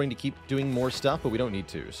Offering to keep doing more stuff, but we don't need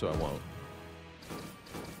to, so I won't.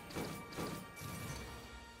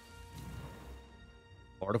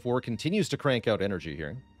 Art of War continues to crank out energy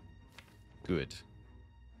here. Good.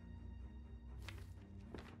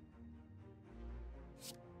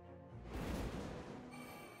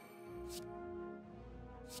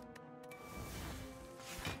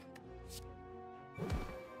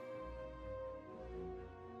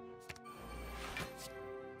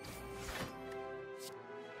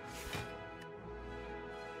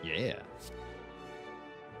 Yeah.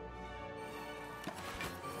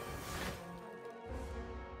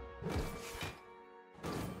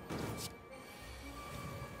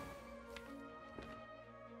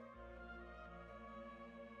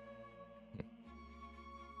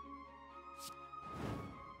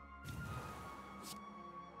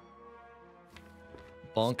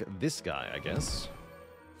 Bonk this guy, I guess.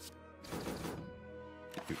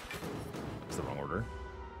 Ooh, that's the wrong order.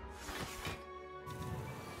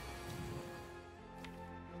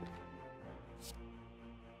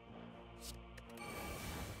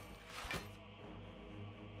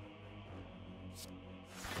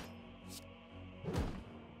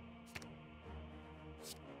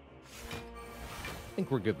 I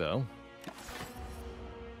think we're good, though.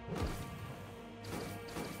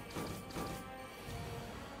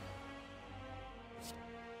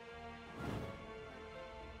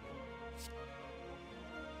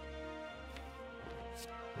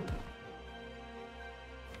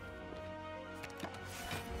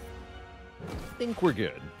 I think we're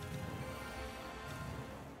good.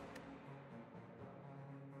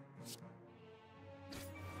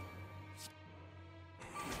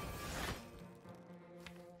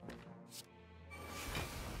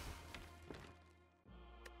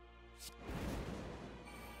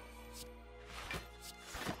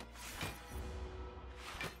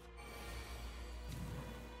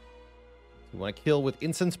 We want to kill with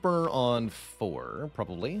Incense Burner on 4,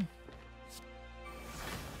 probably.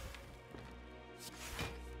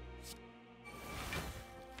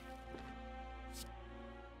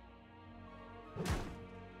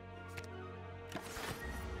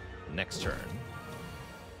 Next turn.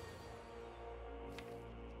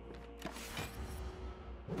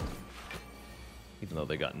 Even though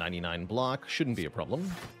they got 99 block, shouldn't be a problem.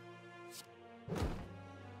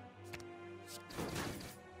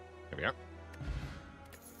 There we are.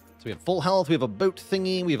 So we have full health, we have a boat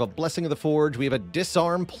thingy, we have a Blessing of the Forge, we have a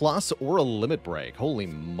Disarm plus or a Limit Break. Holy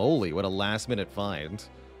moly, what a last minute find.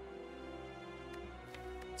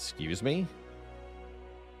 Excuse me?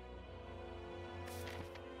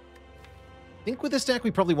 I think with this deck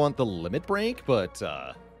we probably want the Limit Break, but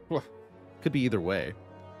could be either way.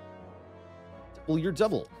 Well, you're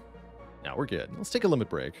double. Now we're good. Let's take a Limit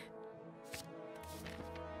Break.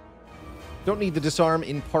 Don't need the Disarm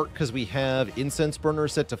in part because we have Incense Burner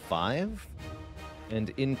set to 5.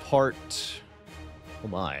 And in part... Oh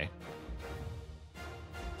my.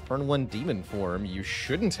 Turn 1 Demon Form you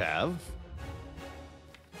shouldn't have.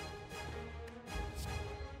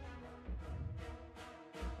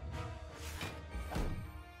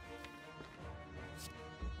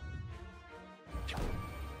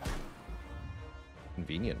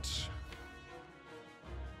 Convenient.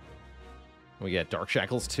 We get Dark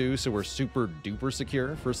Shackles too, so we're super duper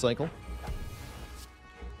secure for a cycle.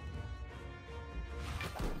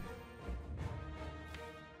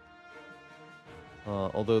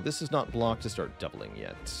 Although this is not blocked to start doubling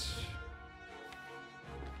yet.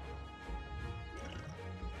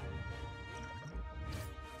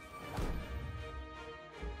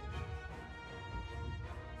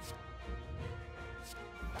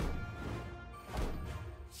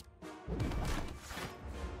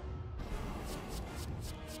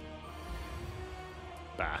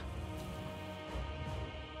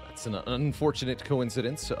 That's an unfortunate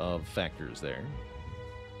coincidence of factors there.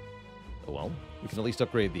 Oh well, we can at least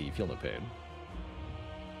upgrade the Feel No Pain.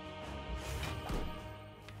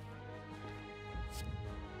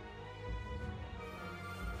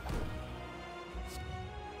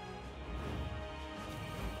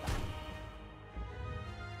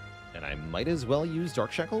 I might as well use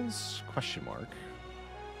Dark Shackles? Question mark.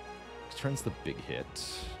 This turns the big hit.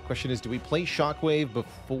 Question is, do we play Shockwave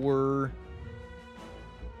before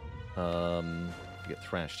we get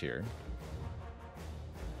thrashed here?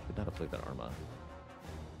 Could not have played that Arma.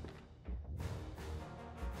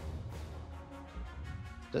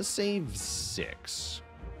 Does save 6.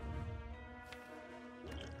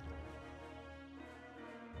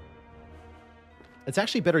 It's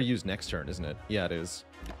actually better used next turn, isn't it? Yeah, it is.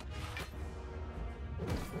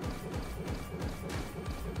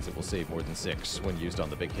 It will save more than 6 when used on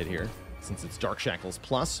the big hit here. Since it's Dark Shackles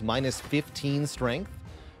plus, minus 15 strength.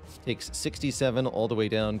 Takes 67 all the way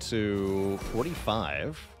down to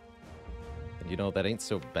 45. And you know, that ain't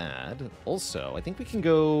so bad. Also, I think we can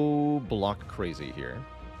go block crazy here.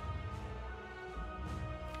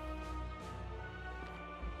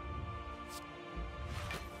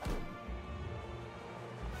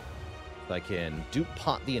 I can Dupe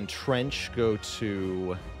Pot the Entrench, go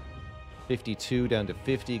to 52 down to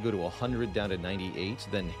 50, go to 100 down to 98,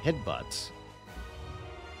 then Headbutt,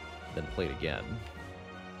 then play it again.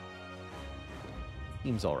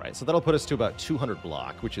 Seems alright. So that'll put us to about 200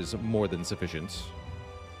 block, which is more than sufficient.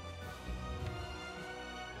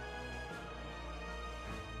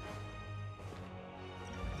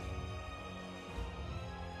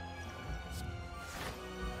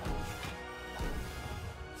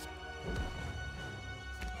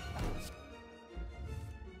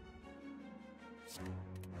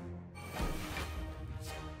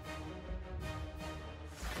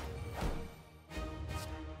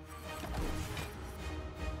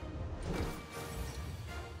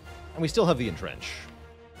 And we still have the Entrench.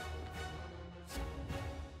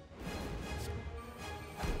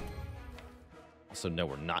 So no,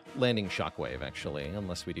 we're not landing Shockwave, actually,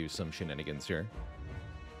 unless we do some shenanigans here.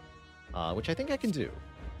 Which I think I can do.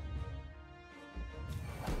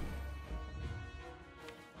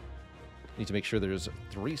 Need to make sure there's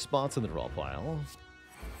 3 spots in the draw pile.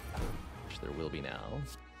 Which there will be now.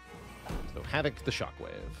 So Havoc the Shockwave.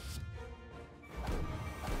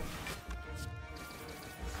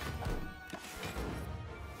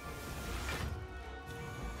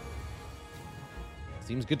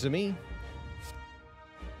 Seems good to me.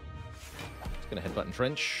 Just gonna headbutt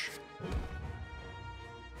Entrench.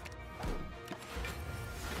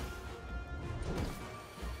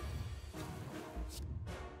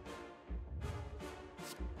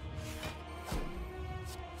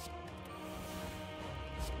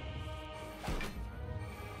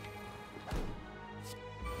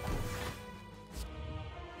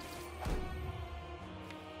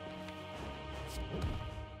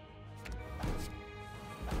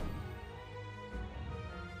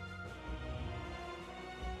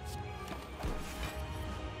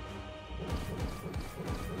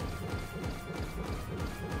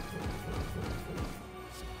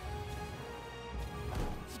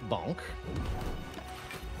 Bonk.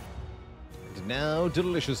 And now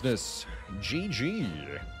deliciousness. GG.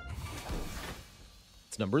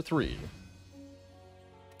 It's number 3.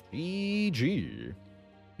 GG.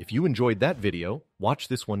 If you enjoyed that video, watch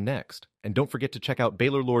this one next. And don't forget to check out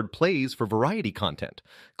Baalorlord Plays for variety content.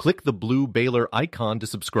 Click the blue Baaler icon to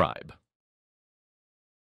subscribe.